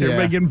 Isn't just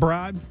everybody getting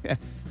bribed?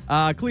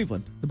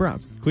 Cleveland, the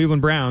Browns.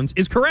 Cleveland Browns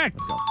is correct.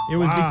 It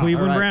was the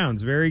Cleveland all right.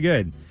 Browns. Very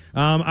good.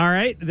 All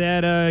right,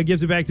 that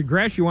gives it back to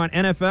Gresh. You want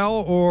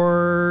NFL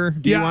or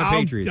do you want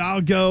Patriots?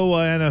 I'll go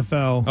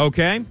NFL.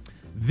 Okay.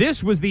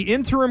 This was the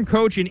interim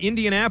coach in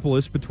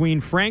Indianapolis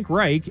between Frank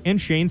Reich and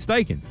Shane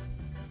Steichen.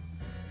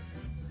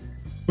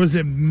 Was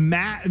it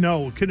Matt?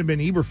 No, it could have been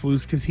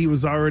Eberflus because he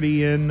was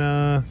already in.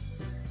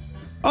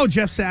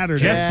 Jeff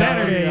Saturday. Jeff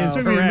Saturday is It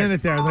took me a correct.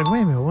 minute there. I was like,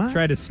 wait a minute, what?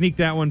 Tried to sneak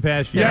that one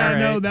past you. Yeah, All right.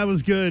 no, that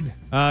was good.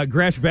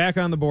 Gresh back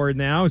on the board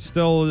now.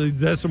 Still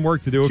has some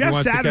work to do if he Jeff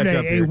wants to catch up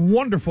Saturday, a here.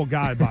 wonderful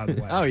guy, by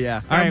the way. Oh,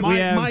 yeah. All right,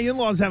 my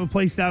in-laws have a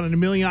place down in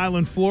Amelia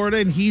Island, Florida,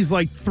 and he's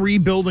like 3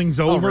 buildings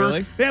over.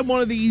 really? They had one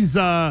of these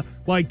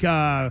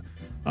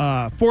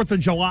 4th of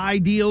July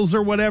deals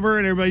or whatever,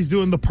 and everybody's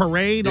doing the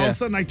parade. All of Yeah. a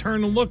sudden, I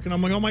turn and look, and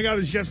I'm like, oh my God,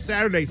 there's Jeff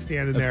Saturday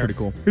standing That's there. pretty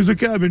cool. He's like,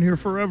 yeah, I've been here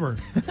forever.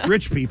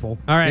 Rich people.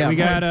 All right, Yeah, we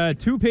got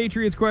 2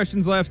 Patriots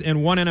questions left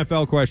and 1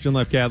 NFL question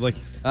left, Cadlick.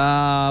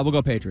 We'll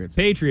go Patriots.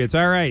 Patriots.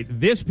 All right.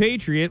 This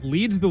Patriot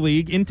leads the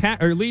league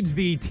leads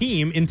the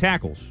team in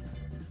tackles.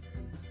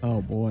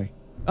 Oh, boy.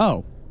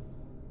 Oh.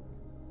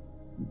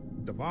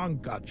 Devon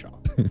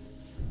Gottschalk.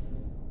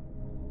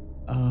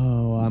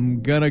 Oh,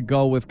 I'm going to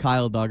go with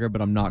Kyle Duggar,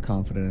 but I'm not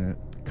confident in it.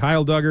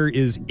 Kyle Duggar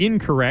is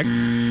incorrect.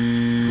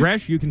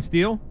 Gresh, you can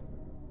steal.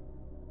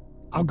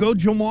 I'll go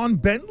Jawan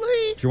Bentley.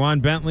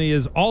 Jawan Bentley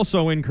is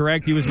also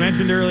incorrect. He was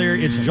mentioned earlier.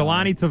 It's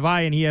Jelani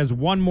Tavai, and he has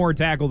 1 more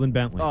tackle than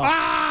Bentley.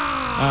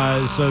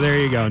 So there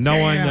you go. No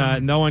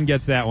one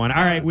gets that one.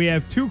 All right, we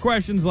have 2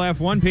 questions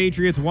left. 1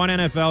 Patriots, 1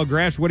 NFL.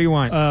 Gresh, what do you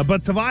want?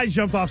 But Tavai's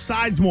jumped off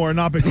sides more and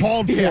not been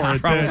called for Yeah,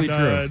 it probably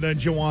true. than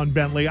Jawan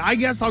Bentley. I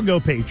guess I'll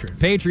go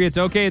Patriots. Patriots.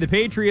 Okay, the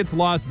Patriots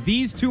lost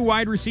these 2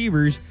 wide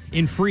receivers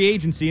in free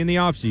agency in the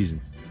offseason.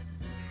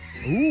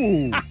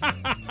 Ooh.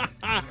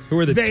 Who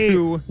are the They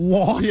 2?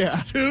 lost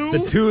 2? The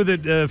 2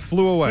 that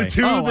flew away. The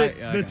two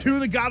okay. 2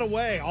 that got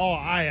away. Oh,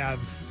 I have.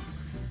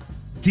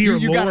 Dear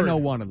You Lord. got to know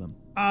one of them.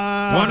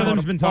 One of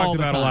them's been all talked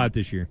the about a time. lot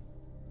this year.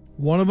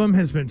 One of them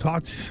has been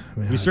talked.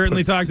 We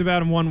certainly talked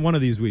about him one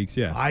of these weeks,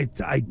 yes.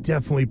 I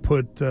definitely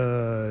put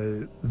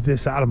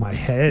this out of my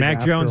head. Mac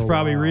after Jones a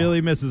probably while.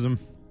 really misses him.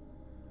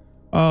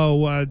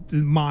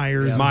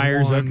 Myers. is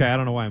Myers, one. okay. I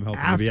don't know why I'm helping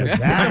After you.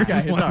 that,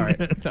 Okay, it's all right.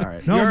 It's all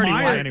right. No, You already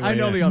Myers- won anyway. I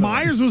know yeah. the other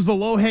Myers was the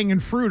low hanging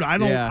fruit. I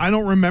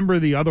don't remember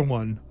the other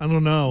one. I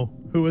don't know.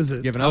 Who is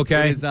it? Giving up.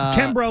 Okay. It is,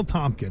 Kenbrell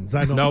Tompkins.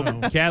 I don't Nope. know.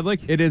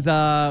 Cadlick? It is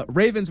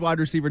Ravens wide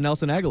receiver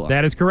Nelson Aguilar.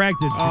 That is correct.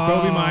 It's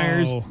Jacoby Oh.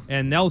 Myers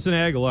and Nelson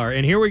Aguilar.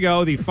 And here we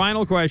go, the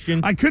final question.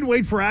 I couldn't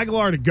wait for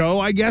Aguilar to go,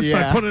 I guess, so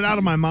I Yeah. put it out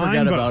of my mind,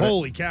 Forget but about it.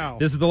 holy cow.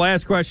 This is the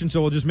last question, so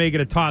we'll just make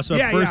it a toss-up.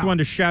 Yeah, First yeah. one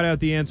to shout out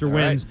the answer All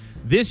wins.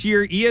 This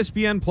year,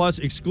 ESPN Plus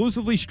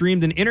exclusively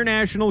streamed an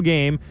international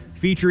game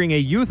featuring a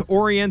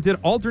youth-oriented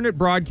alternate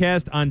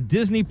broadcast on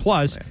Disney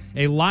Plus,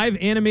 a live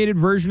animated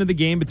version of the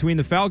game between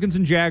the Falcons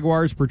and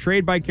Jaguars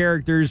portrayed by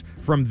characters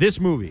from this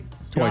movie.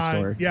 Toy God.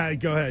 Story. Yeah,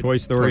 go ahead. Toy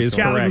Story is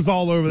Callie correct. was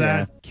all over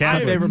that. Yeah.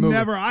 I've favorite movie.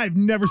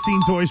 never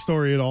seen Toy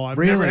Story at all. I've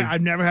Really?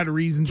 never had a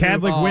reason to.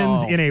 Cadlick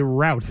wins in a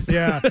rout.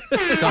 Yeah.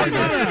 Sorry,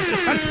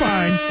 guys. That's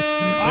fine.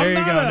 There you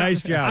go.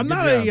 Nice job. I'm Good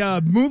not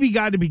job. a movie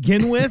guy to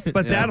begin with,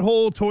 but that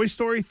whole Toy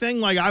Story thing,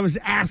 like I was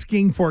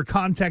asking for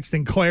context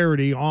and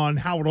clarity on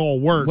how it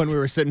all worked. When we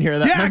were sitting here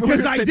that yeah, remember we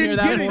because were I sitting here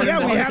didn't that get it. morning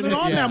Yeah, we had watching it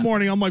on Yeah. that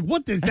morning. I'm like,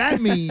 what does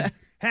that mean?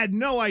 Had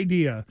no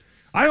idea.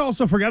 I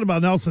also forgot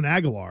about Nelson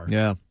Aguilar.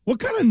 Yeah. What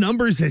kind of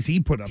numbers has he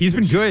put up? He's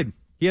been this year? good.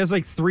 He has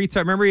like 3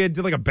 times. Remember, he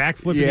did like a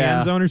backflip in the Yeah.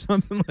 end zone or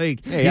something.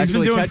 Like Yeah, he he's been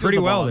actually doing catches pretty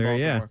the ball well in there.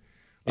 Yeah,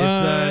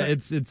 Baltimore.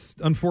 it's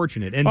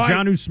unfortunate. And All right.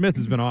 Jonnu Smith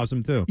has been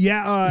awesome too.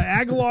 Yeah,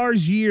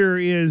 Aguilar's year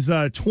is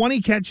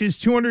 20 catches,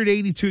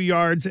 282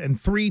 yards, and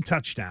 3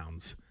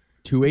 touchdowns.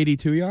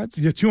 282 yards?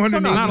 Yeah,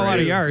 280. Not a lot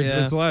of yards, Yeah.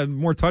 but it's a lot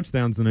more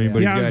touchdowns than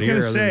anybody's Yeah, I was got going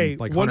here. to other say, than,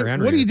 like what Hunter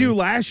Henry, did he I do think.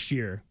 last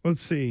year?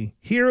 Let's see.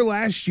 Here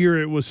last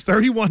year, it was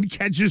 31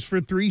 catches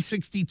for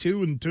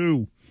 362 and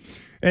 2.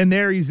 And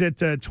there he's at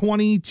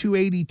 20,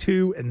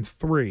 282 and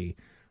 3.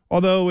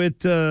 Although it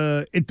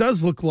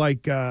does look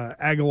like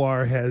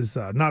Aguilar has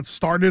not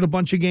started a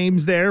bunch of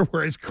games there,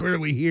 whereas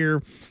clearly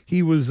here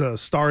he was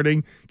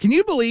starting. Can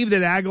you believe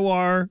that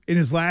Aguilar in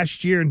his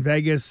last year in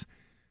Vegas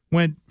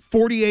went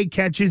 48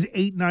 catches,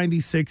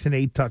 896, and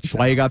 8 touchdowns? That's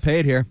why you got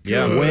paid here.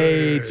 Yeah.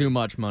 Way too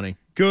much money.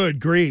 Good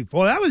grief!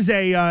 Well, that was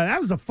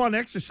a fun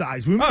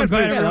exercise. We might I'm have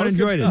glad to- everyone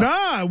enjoyed it.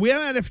 Nah, we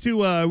have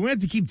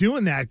to keep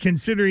doing that.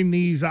 Considering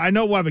these, I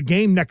know we'll have a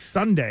game next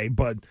Sunday,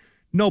 but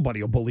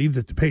nobody will believe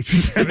that the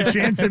Patriots have a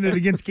chance in it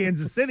against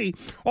Kansas City.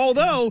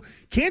 Although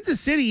Kansas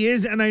City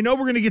is, and I know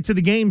we're going to get to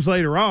the games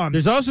later on.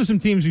 There's also some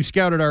teams who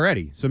scouted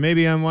already, so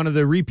maybe on one of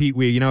the repeat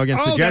week,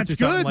 against the Jets or that's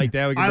something good. like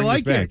that, we can I bring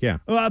like this back. it.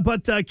 Yeah.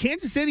 But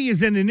Kansas City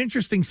is in an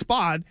interesting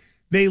spot.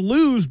 They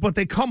lose, but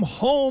they come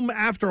home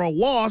after a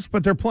loss,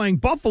 but they're playing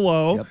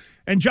Buffalo. Yep.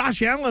 And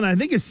Josh Allen, I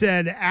think, has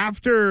said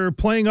after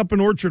playing up in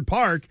Orchard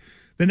Park,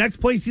 the next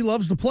place he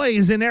loves to play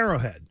is in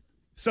Arrowhead.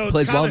 So it's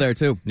plays kinda, well there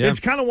too. Yeah. It's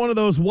kind of one of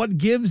those what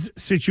gives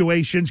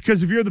situations,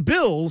 because if you're the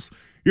Bills,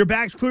 your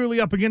back's clearly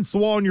up against the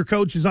wall and your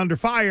coach is under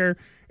fire.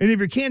 And if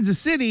you're Kansas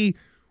City,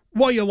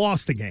 well, you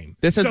lost a game.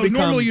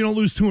 Normally you don't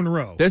lose 2 in a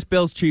row. This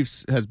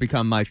Bills-Chiefs has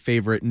become my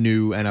favorite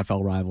new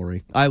NFL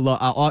rivalry. I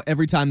love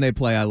every time they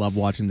play. I love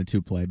watching the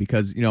two play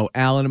because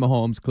Allen and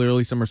Mahomes,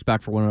 clearly some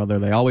respect for one another.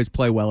 They always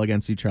play well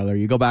against each other.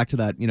 You go back to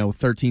that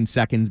 13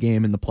 seconds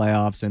game in the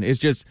playoffs, and it's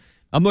just.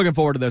 I'm looking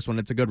forward to this one.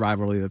 It's a good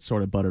rivalry that's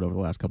sort of budded over the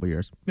last couple of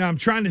years. Now, I'm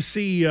trying to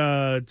see.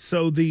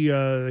 So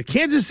the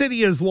Kansas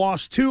City has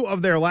lost 2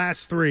 of their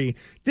last 3.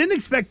 Didn't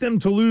expect them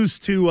to lose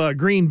to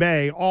Green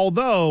Bay,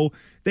 although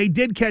they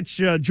did catch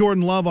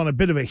Jordan Love on a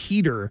bit of a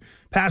heater.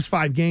 Past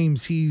 5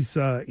 games, he's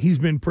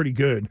been pretty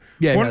good.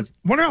 Yeah,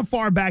 wonder how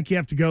far back you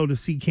have to go to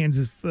see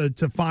Kansas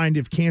to find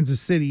if Kansas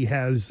City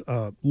has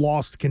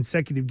lost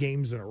consecutive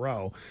games in a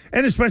row,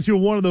 and especially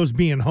with one of those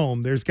being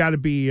home. There's got to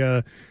be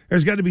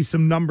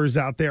some numbers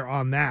out there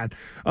on that.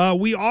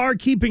 We are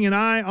keeping an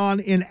eye on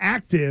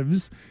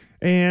inactives.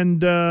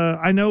 And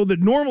I know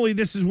that normally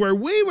this is where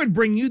we would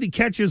bring you the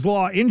Catches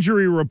Law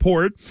Injury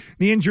Report.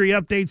 The injury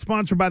update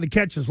sponsored by the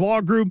Catches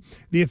Law Group,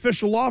 the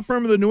official law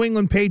firm of the New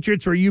England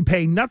Patriots, where you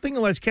pay nothing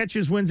unless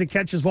Catches wins at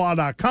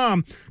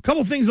catcheslaw.com. A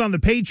couple things on the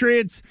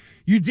Patriots.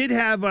 You did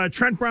have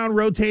Trent Brown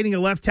rotating a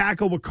left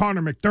tackle with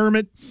Connor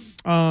McDermott.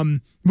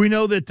 We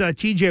know that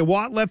T.J.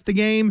 Watt left the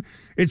game.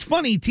 It's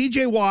funny,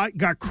 T.J. Watt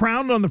got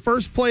crowned on the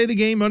first play of the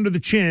game under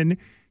the chin,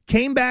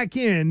 came back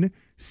in,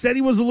 said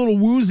he was a little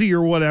woozy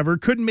or whatever,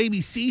 couldn't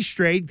maybe see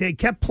straight. They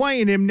kept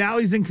playing him. Now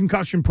he's in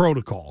concussion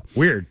protocol.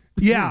 Weird.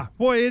 Yeah,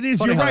 boy, it is.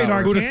 Funny You're right,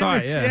 Arcand. Who'd have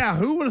thought, yeah.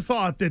 Who would have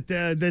thought that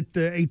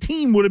a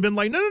team would have been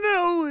like,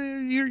 no,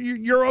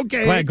 you're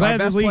okay. Glad the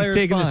best league's player's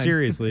taking fine. this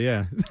seriously,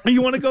 yeah.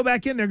 You want to go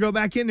back in there, go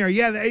back in there.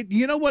 Yeah,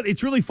 you know what?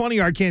 It's really funny,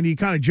 Arcand, that you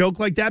kind of joke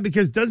like that,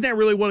 because doesn't that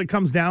really what it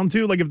comes down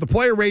to? Like if the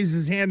player raises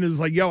his hand and is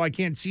like, yo, I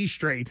can't see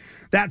straight,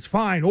 that's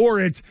fine. Or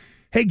it's,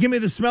 hey, give me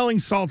the smelling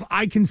salts.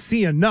 I can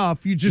see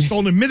enough. You just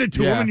don't admit it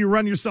to him and you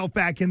run yourself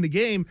back in the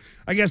game.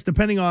 I guess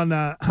depending on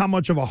how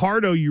much of a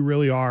hardo you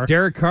really are.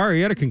 Derek Carr, he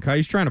had a concussion.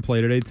 He's trying to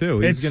play today, too.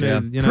 He's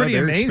going to, pretty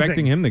they're amazing.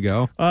 expecting him to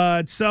go.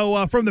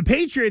 So from the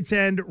Patriots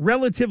end,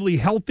 relatively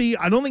healthy.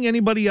 I don't think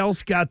anybody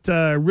else got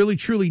really,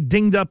 truly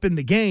dinged up in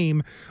the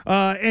game.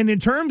 And in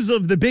terms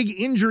of the big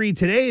injury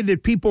today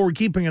that people were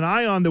keeping an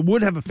eye on that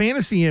would have a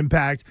fantasy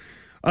impact,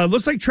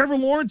 looks like Trevor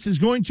Lawrence is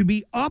going to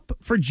be up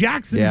for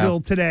Jacksonville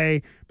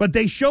today, but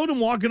they showed him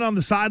walking on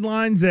the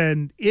sidelines,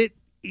 and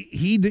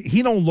he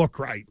don't look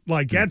right.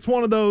 Like that's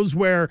one of those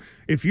where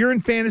if you're in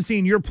fantasy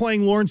and you're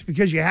playing Lawrence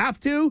because you have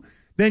to,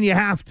 then you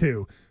have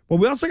to. But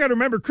we also got to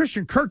remember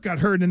Christian Kirk got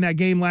hurt in that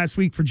game last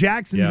week for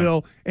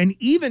Jacksonville, and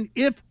even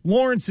if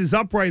Lawrence is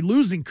upright,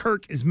 losing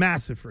Kirk is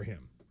massive for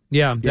him.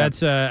 Yeah,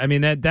 that's.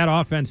 That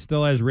offense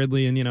still has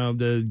Ridley and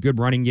the good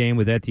running game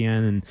with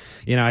Etienne,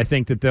 and I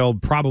think that they'll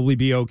probably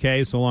be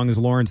okay so long as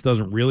Lawrence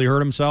doesn't really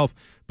hurt himself.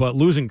 But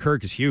losing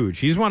Kirk is huge.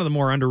 He's one of the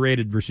more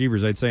underrated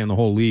receivers, I'd say, in the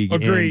whole league.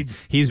 Agreed. And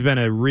he's been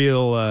a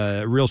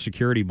real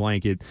security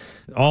blanket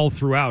all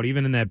throughout,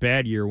 even in that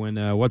bad year when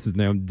what's his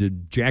name,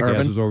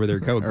 Jackass was over there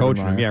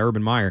coaching him. Yeah,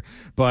 Urban Meyer.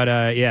 But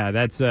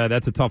that's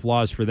a tough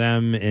loss for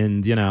them,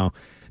 and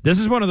this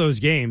is one of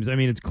those games. I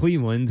mean, it's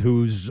Cleveland,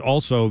 who's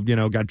also,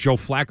 got Joe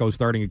Flacco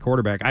starting at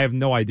quarterback. I have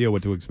no idea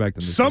what to expect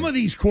in this game. Of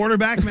these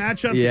quarterback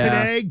matchups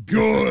today,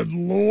 good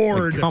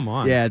Lord. Like, come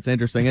on. Yeah, it's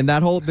interesting. And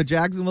the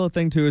Jacksonville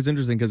thing, too, is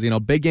interesting because,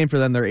 big game for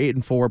them. They're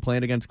 8-4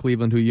 playing against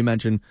Cleveland, who you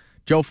mentioned.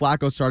 Joe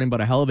Flacco starting,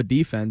 but a hell of a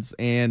defense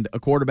and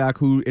a quarterback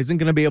who isn't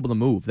going to be able to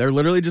move. They're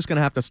literally just going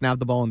to have to snap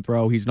the ball and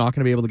throw. He's not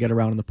going to be able to get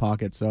around in the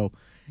pocket. So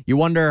you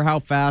wonder how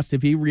fast,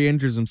 if he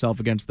re-injures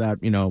himself against that,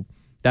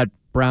 that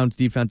Browns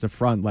defensive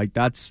front, like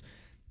that's.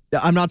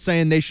 I'm not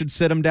saying they should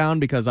sit him down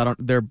because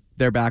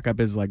their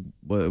backup is like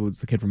what's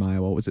the kid from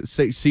Iowa? Was it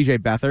C.J.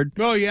 Beathard?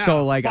 Oh yeah,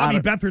 so like Bobby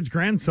Beathard's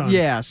grandson.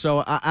 Yeah,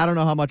 so I don't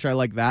know how much I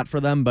like that for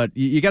them, but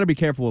you got to be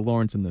careful with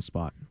Lawrence in this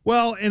spot.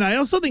 Well, and I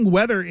also think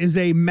weather is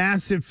a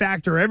massive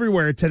factor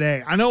everywhere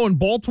today. I know in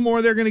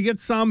Baltimore they're going to get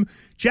some.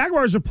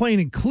 Jaguars are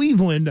playing in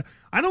Cleveland.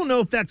 I don't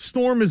know if that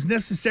storm is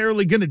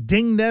necessarily going to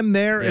ding them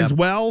there as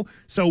well.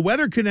 So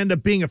weather could end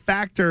up being a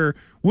factor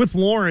with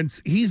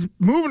Lawrence. He's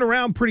moving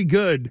around pretty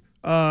good.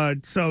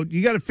 So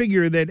you got to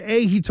figure that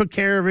A, he took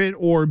care of it,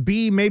 or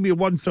B, maybe it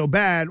wasn't so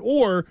bad,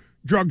 or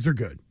drugs are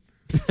good.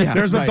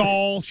 There's a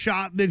doll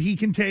shot that he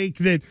can take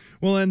that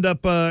will end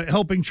up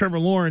helping Trevor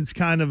Lawrence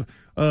kind of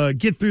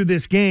get through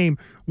this game.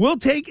 We'll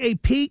take a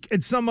peek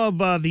at some of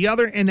the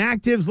other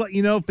inactives, let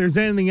you know if there's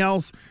anything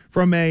else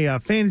from a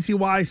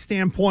fantasy-wise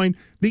standpoint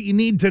that you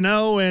need to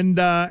know, and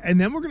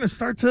then we're going to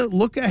start to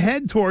look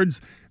ahead towards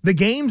the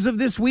games of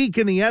this week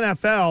in the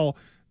NFL.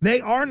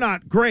 They are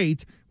not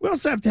great. We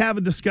also have to have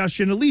a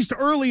discussion, at least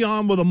early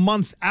on with a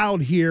month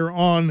out here,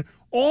 on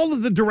all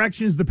of the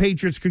directions the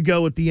Patriots could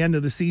go at the end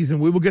of the season.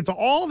 We will get to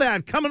all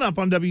that coming up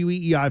on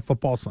WEEI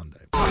Football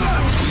Sunday. We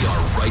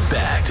are right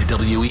back to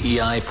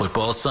WEEI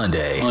Football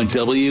Sunday on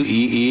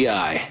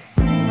WEEI.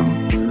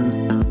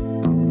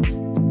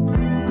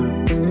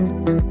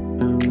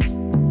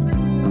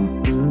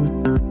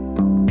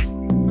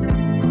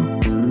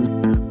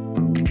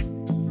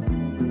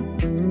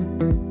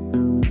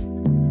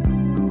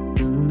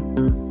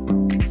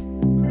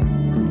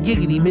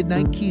 giggity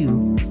midnight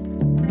Q.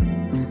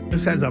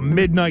 This has a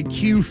midnight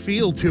Q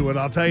feel to it,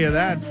 I'll tell you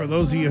that, for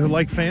those of you who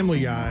like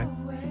Family Guy.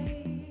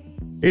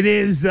 It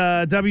is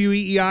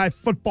WEEI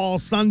Football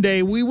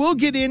Sunday. We will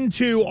get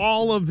into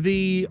all of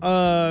the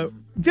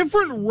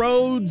different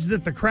roads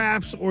that the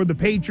Crafts or the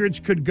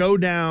Patriots could go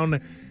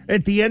down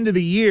at the end of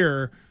the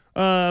year.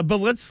 But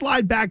let's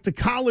slide back to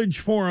college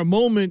for a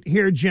moment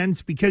here,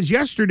 gents, because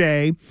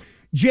yesterday,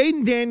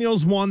 Jaden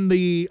Daniels won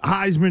the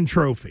Heisman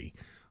Trophy.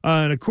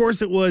 And, of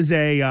course, it was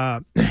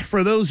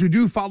for those who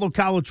do follow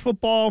college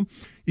football,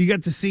 you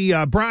get to see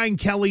Brian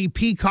Kelly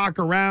peacock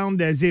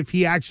around as if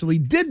he actually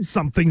did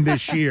something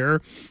this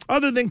year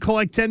other than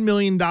collect $10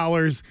 million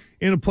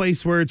in a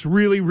place where it's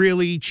really,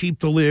 really cheap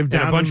to live.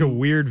 And a bunch of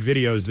weird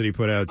videos that he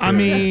put out there. I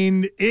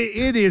mean,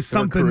 it is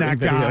something that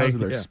guy.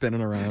 They're spinning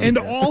around. And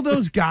all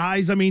those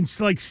guys, I mean, it's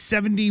like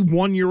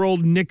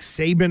 71-year-old Nick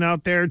Saban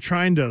out there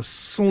trying to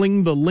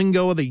sling the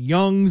lingo of the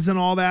youngs and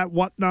all that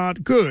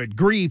whatnot. Good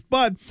grief.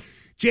 But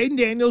Jaden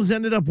Daniels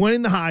ended up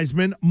winning the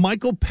Heisman.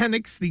 Michael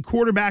Penix, the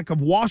quarterback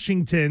of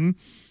Washington,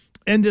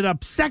 ended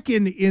up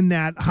second in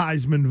that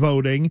Heisman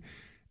voting.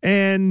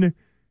 And,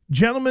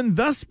 gentlemen,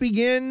 thus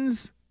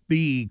begins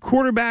the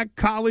quarterback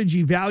college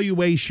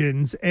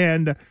evaluations.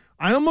 And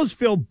I almost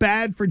feel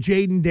bad for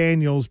Jaden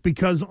Daniels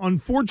because,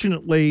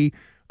 unfortunately,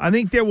 I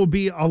think there will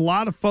be a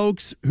lot of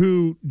folks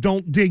who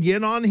don't dig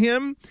in on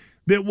him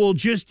that will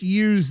just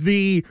use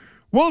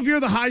well, if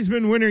you're the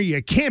Heisman winner,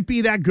 you can't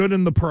be that good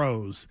in the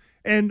pros.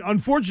 And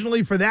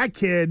unfortunately for that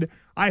kid,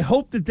 I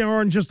hope that there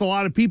aren't just a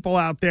lot of people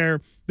out there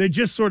that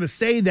just sort of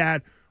say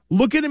that.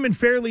 Look at him and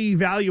fairly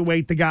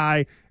evaluate the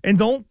guy and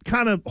don't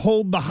kind of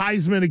hold the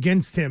Heisman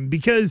against him,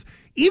 because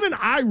even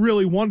I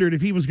really wondered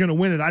if he was going to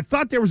win it. I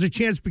thought there was a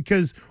chance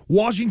because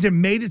Washington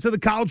made it to the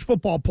college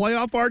football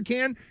playoff,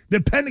 Arcand,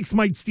 that Penix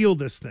might steal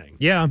this thing.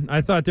 Yeah,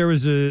 I thought there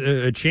was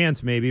a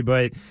chance maybe,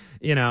 but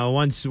you know,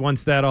 once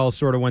that all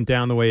sort of went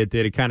down the way it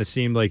did, it kind of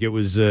seemed like it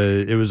was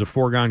a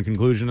foregone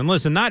conclusion. And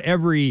listen, not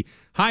every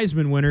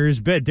Heisman winner is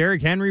bad.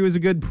 Derrick Henry was a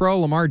good pro.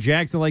 Lamar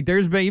Jackson, like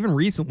there's been even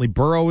recently,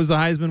 Burrow was a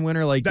Heisman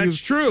winner. Like that's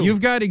true.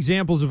 You've got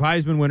examples of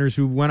Heisman winners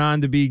who went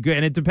on to be good,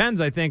 and it depends,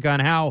 I think,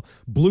 on how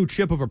blue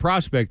chip of a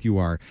prospect you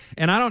are.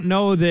 And I don't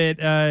know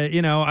that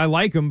I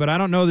like him, but I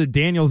don't know that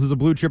Daniels is a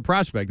blue chip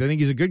prospect. I think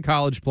he's a good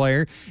college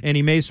player, and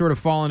he may sort of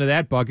fall into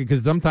that bucket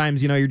because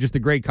sometimes you're just a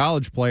great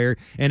college player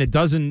and it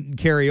doesn't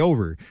carry over.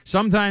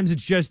 Sometimes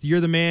it's just you're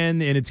the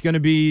man, and it's going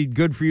to be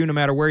good for you no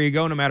matter where you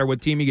go, no matter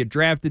what team you get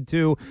drafted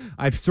to.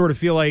 I sort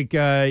of feel like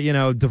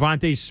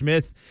Devontae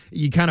Smith,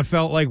 you kind of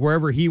felt like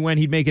wherever he went,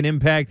 he'd make an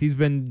impact. He's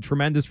been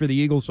tremendous for the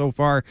Eagles so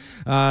far,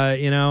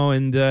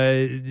 and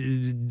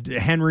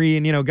Henry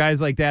and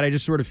guys like that. I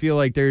just sort of feel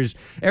like there's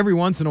every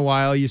once in a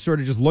while you sort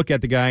of just look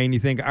at the guy and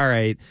you think, all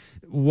right,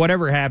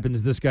 whatever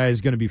happens, this guy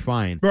is going to be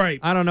fine. Right.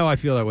 I don't know. I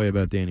feel that way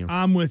about Daniel.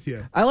 I'm with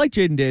you. I like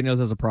Jaden Daniels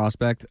as a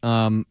prospect.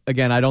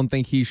 Again, I don't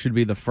think he should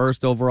be the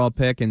first overall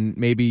pick, and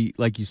maybe,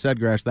 like you said,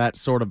 Gresh, that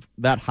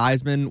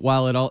Heisman,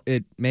 while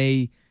it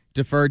may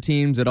defer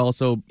teams, it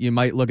also, you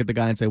might look at the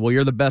guy and say, well,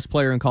 you're the best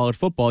player in college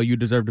football, you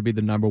deserve to be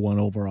the number one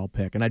overall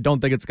pick. And I don't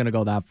think it's going to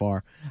go that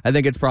far. I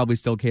think it's probably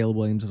still Caleb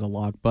Williams as a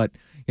lock. But,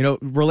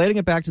 relating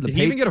it back to the Did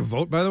he even get a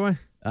vote, by the way?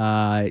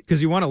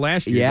 Because he won it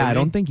last year. Yeah, I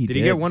don't think he did. Did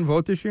he get one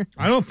vote this year?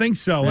 I don't think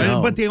so.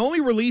 No. But they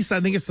only released, I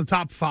think it's the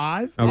top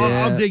 5.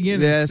 Okay. I'll dig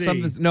in and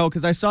see. No,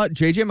 because I saw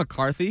J.J.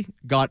 McCarthy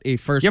got a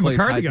first place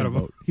McCarthy Heisman got a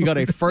vote. He got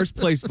a first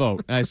place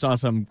vote. And I saw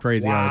some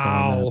crazy article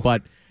on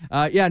that.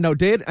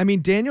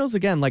 But, Daniels,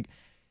 again, like,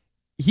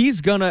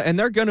 he's gonna, and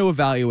they're gonna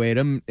evaluate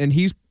him, and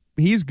he's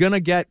gonna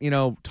get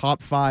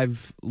top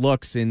 5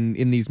 looks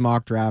in these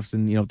mock drafts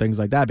and things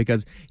like that,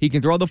 because he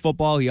can throw the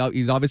football.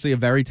 He's obviously a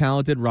very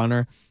talented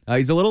runner.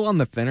 He's a little on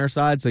the thinner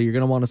side, so you're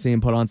gonna want to see him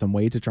put on some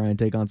weight to try and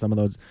take on some of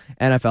those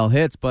NFL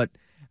hits. But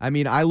I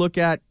mean, I look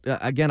at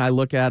I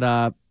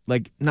don't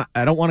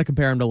want to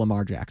compare him to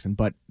Lamar Jackson,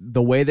 but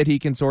the way that he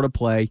can sort of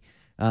play.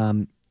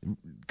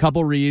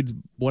 Couple reads,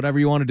 whatever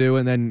you want to do,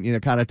 and then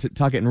kind of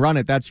tuck it and run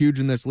it. That's huge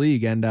in this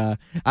league. And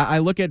I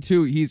look at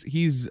too.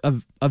 He's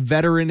a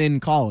veteran in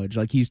college.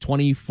 Like he's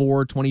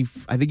 24, 20.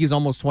 I think he's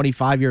almost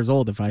 25 years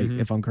old if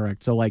I'm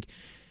correct. So like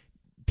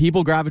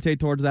people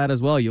gravitate towards that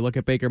as well. You look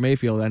at Baker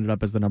Mayfield, ended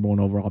up as the number 1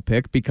 overall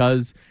pick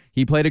because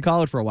he played at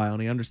college for a while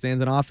and he understands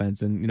an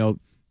offense. And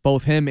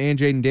both him and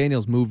Jaden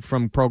Daniels moved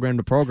from program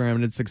to program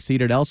and had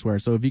succeeded elsewhere.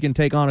 So if you can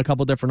take on a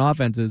couple different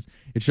offenses,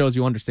 it shows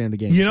you understand the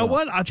game. You know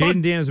what? I thought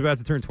Jaden Daniels is about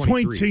to turn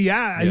 23. 22,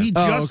 yeah. He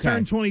just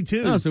turned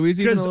 22. Oh, so he's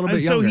even a little bit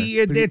younger.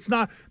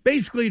 So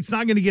it's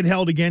not going to get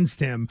held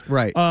against him.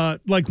 Right.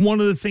 Like one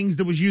of the things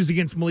that was used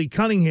against Malik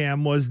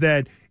Cunningham was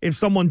that if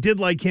someone did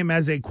like him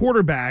as a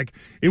quarterback,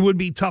 it would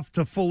be tough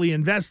to fully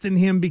invest in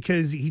him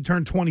because he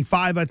turned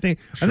 25, I think.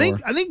 Sure.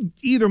 I think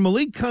either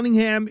Malik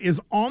Cunningham is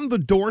on the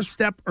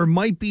doorstep or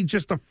might be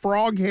just a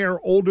frog hair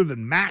older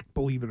than Mac,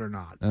 believe it or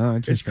not. Oh,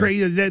 interesting. It's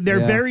crazy.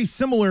 They're very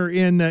similar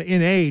in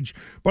age.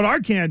 But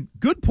Arcand,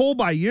 good pull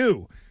by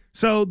you.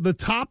 So the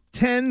top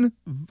 10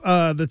 in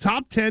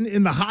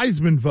the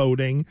Heisman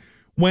voting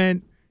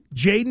went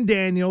Jaden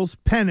Daniels,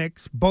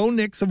 Penix, Bo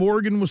Nix of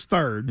Oregon was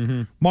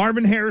third.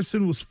 Marvin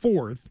Harrison was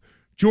fourth.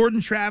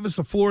 Jordan Travis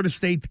of Florida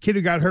State, the kid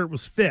who got hurt,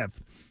 was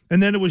fifth.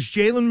 And then it was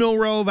Jalen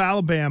Milroe of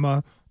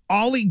Alabama,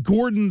 Ollie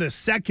Gordon the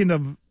second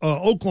of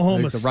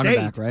Oklahoma He's the State. running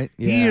back, right?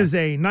 Yeah. He is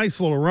a nice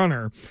little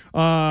runner.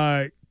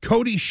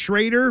 Cody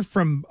Schrader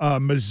from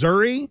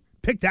Missouri.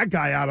 Pick that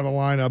guy out of the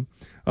lineup.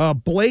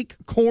 Blake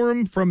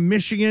Corum from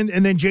Michigan,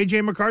 and then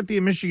J.J. McCarthy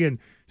of Michigan.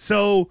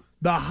 So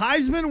the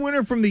Heisman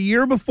winner from the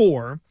year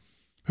before,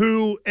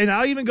 who, and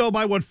I'll even go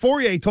by what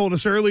Fauria told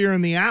us earlier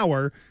in the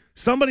hour,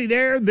 somebody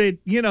there that,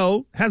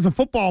 has a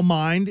football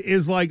mind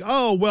is like,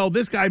 oh, well,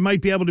 this guy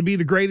might be able to be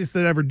the greatest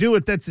that ever do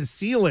it. That's his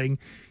ceiling.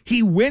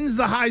 He wins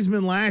the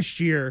Heisman last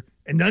year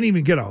and doesn't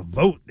even get a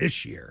vote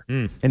this year.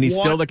 And he's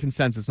still the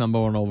consensus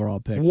number 1 overall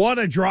pick. What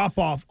a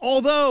drop-off.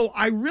 Although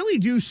I really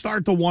do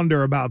start to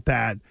wonder about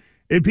that.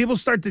 If people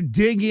start to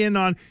dig in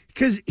on –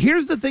 because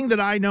here's the thing that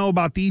I know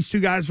about these two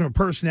guys from a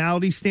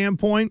personality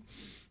standpoint.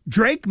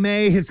 Drake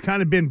May has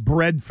kind of been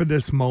bred for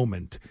this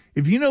moment.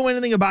 If you know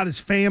anything about his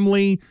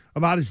family,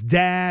 about his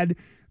dad,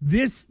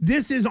 this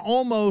is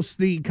almost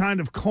the kind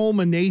of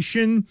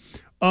culmination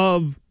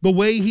of the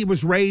way he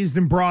was raised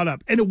and brought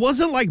up. And it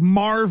wasn't like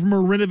Marv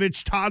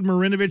Marinovich, Todd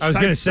Marinovich. I was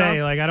going to stuff.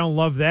 say, I don't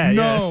love that.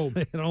 No.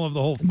 Yeah. I don't love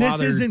the whole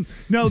father.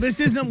 This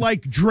isn't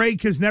like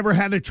Drake has never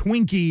had a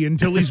Twinkie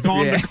until he's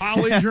gone to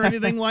college or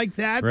anything like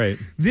that. Right.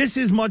 This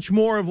is much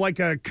more of like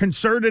a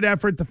concerted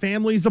effort. The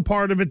family's a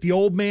part of it. The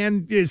old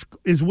man is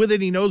with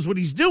it. He knows what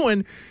he's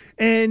doing.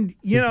 And,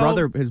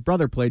 his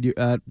brother played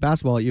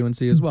basketball at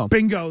UNC as well.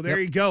 Bingo. There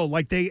you go.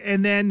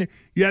 And then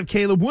you have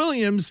Caleb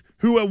Williams,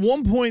 who at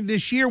one point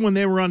this year when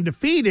they were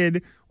undefeated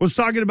was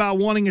talking about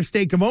wanting a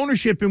stake of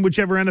ownership in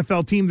whichever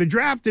NFL team that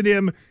drafted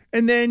him.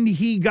 And then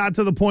he got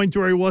to the point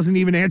where he wasn't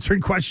even answering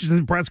questions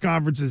in press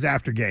conferences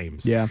after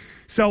games. Yeah.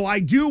 So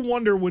I do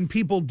wonder when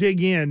people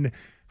dig in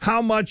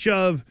how much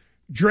of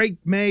Drake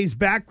May's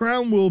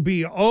background will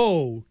be,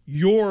 oh,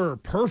 you're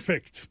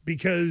perfect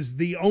because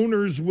the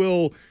owners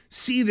will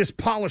see this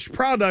polished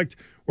product.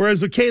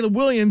 Whereas with Caleb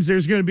Williams,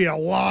 there's going to be a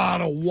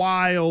lot of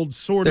wild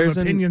sort of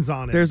opinions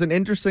on it. There's an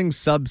interesting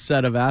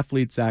subset of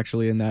athletes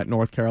actually in that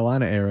North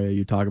Carolina area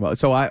you talk about.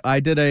 So I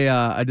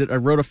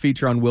wrote a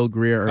feature on Will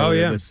Grier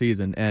earlier this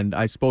season, and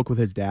I spoke with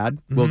his dad,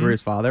 Will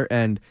Grier's father,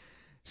 and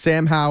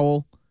Sam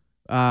Howell,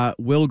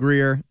 Will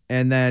Grier,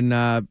 and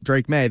then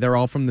Drake May. They're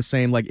all from the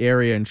same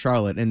area in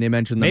Charlotte, and they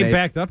mentioned May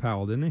backed up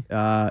Howell, didn't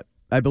he?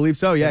 I believe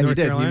so. Yeah, he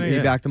did. He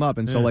Yeah. backed him up,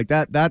 and so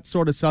that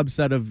sort of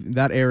subset of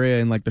that area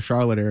in the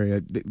Charlotte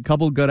area, a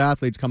couple of good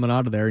athletes coming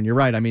out of there. And you're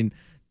right. I mean,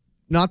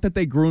 not that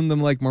they groom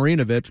them like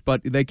Marinovich,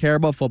 but they care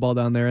about football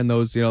down there, and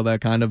those that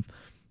kind of.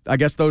 I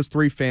guess those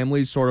three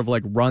families sort of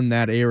run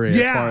that area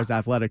as far as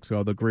athletics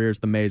go, the Greers,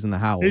 the Mays, and the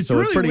Howells. It's so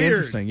really it's pretty weird.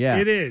 interesting. Yeah,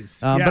 it is.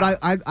 But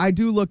I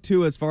do look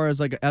too as far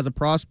as as a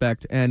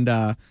prospect,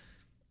 and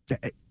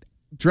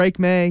Drake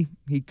May,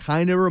 he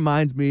kind of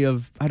reminds me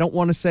of, I don't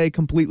want to say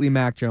completely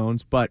Mac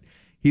Jones, but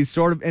he's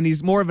sort of, and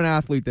he's more of an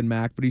athlete than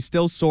Mac, but he's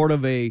still sort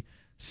of a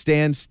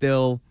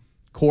standstill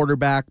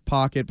quarterback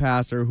pocket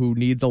passer who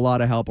needs a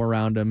lot of help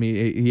around him.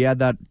 He had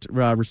that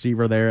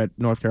receiver there at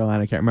North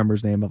Carolina. I can't remember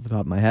his name off the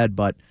top of my head,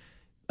 but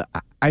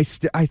I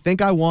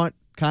think I want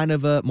kind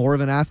of more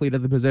of an athlete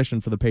at the position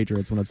for the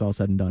Patriots when it's all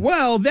said and done.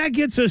 Well, that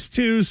gets us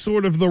to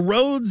sort of the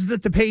roads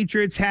that the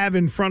Patriots have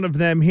in front of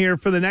them here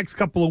for the next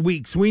couple of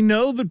weeks. We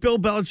know that Bill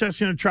Belichick's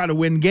going to try to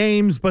win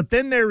games, but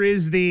then there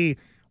is the,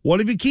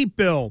 what if you keep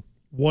Bill?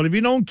 What if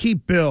you don't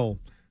keep Bill?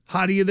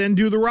 How do you then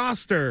do the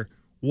roster?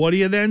 What do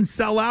you then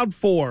sell out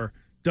for?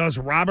 Does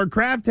Robert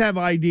Kraft have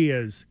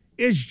ideas?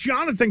 Is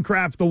Jonathan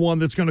Kraft the one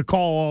that's going to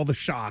call all the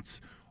shots?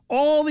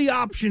 All the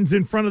options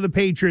in front of the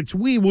Patriots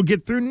we will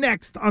get through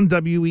next on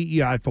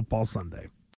WEEI Football Sunday.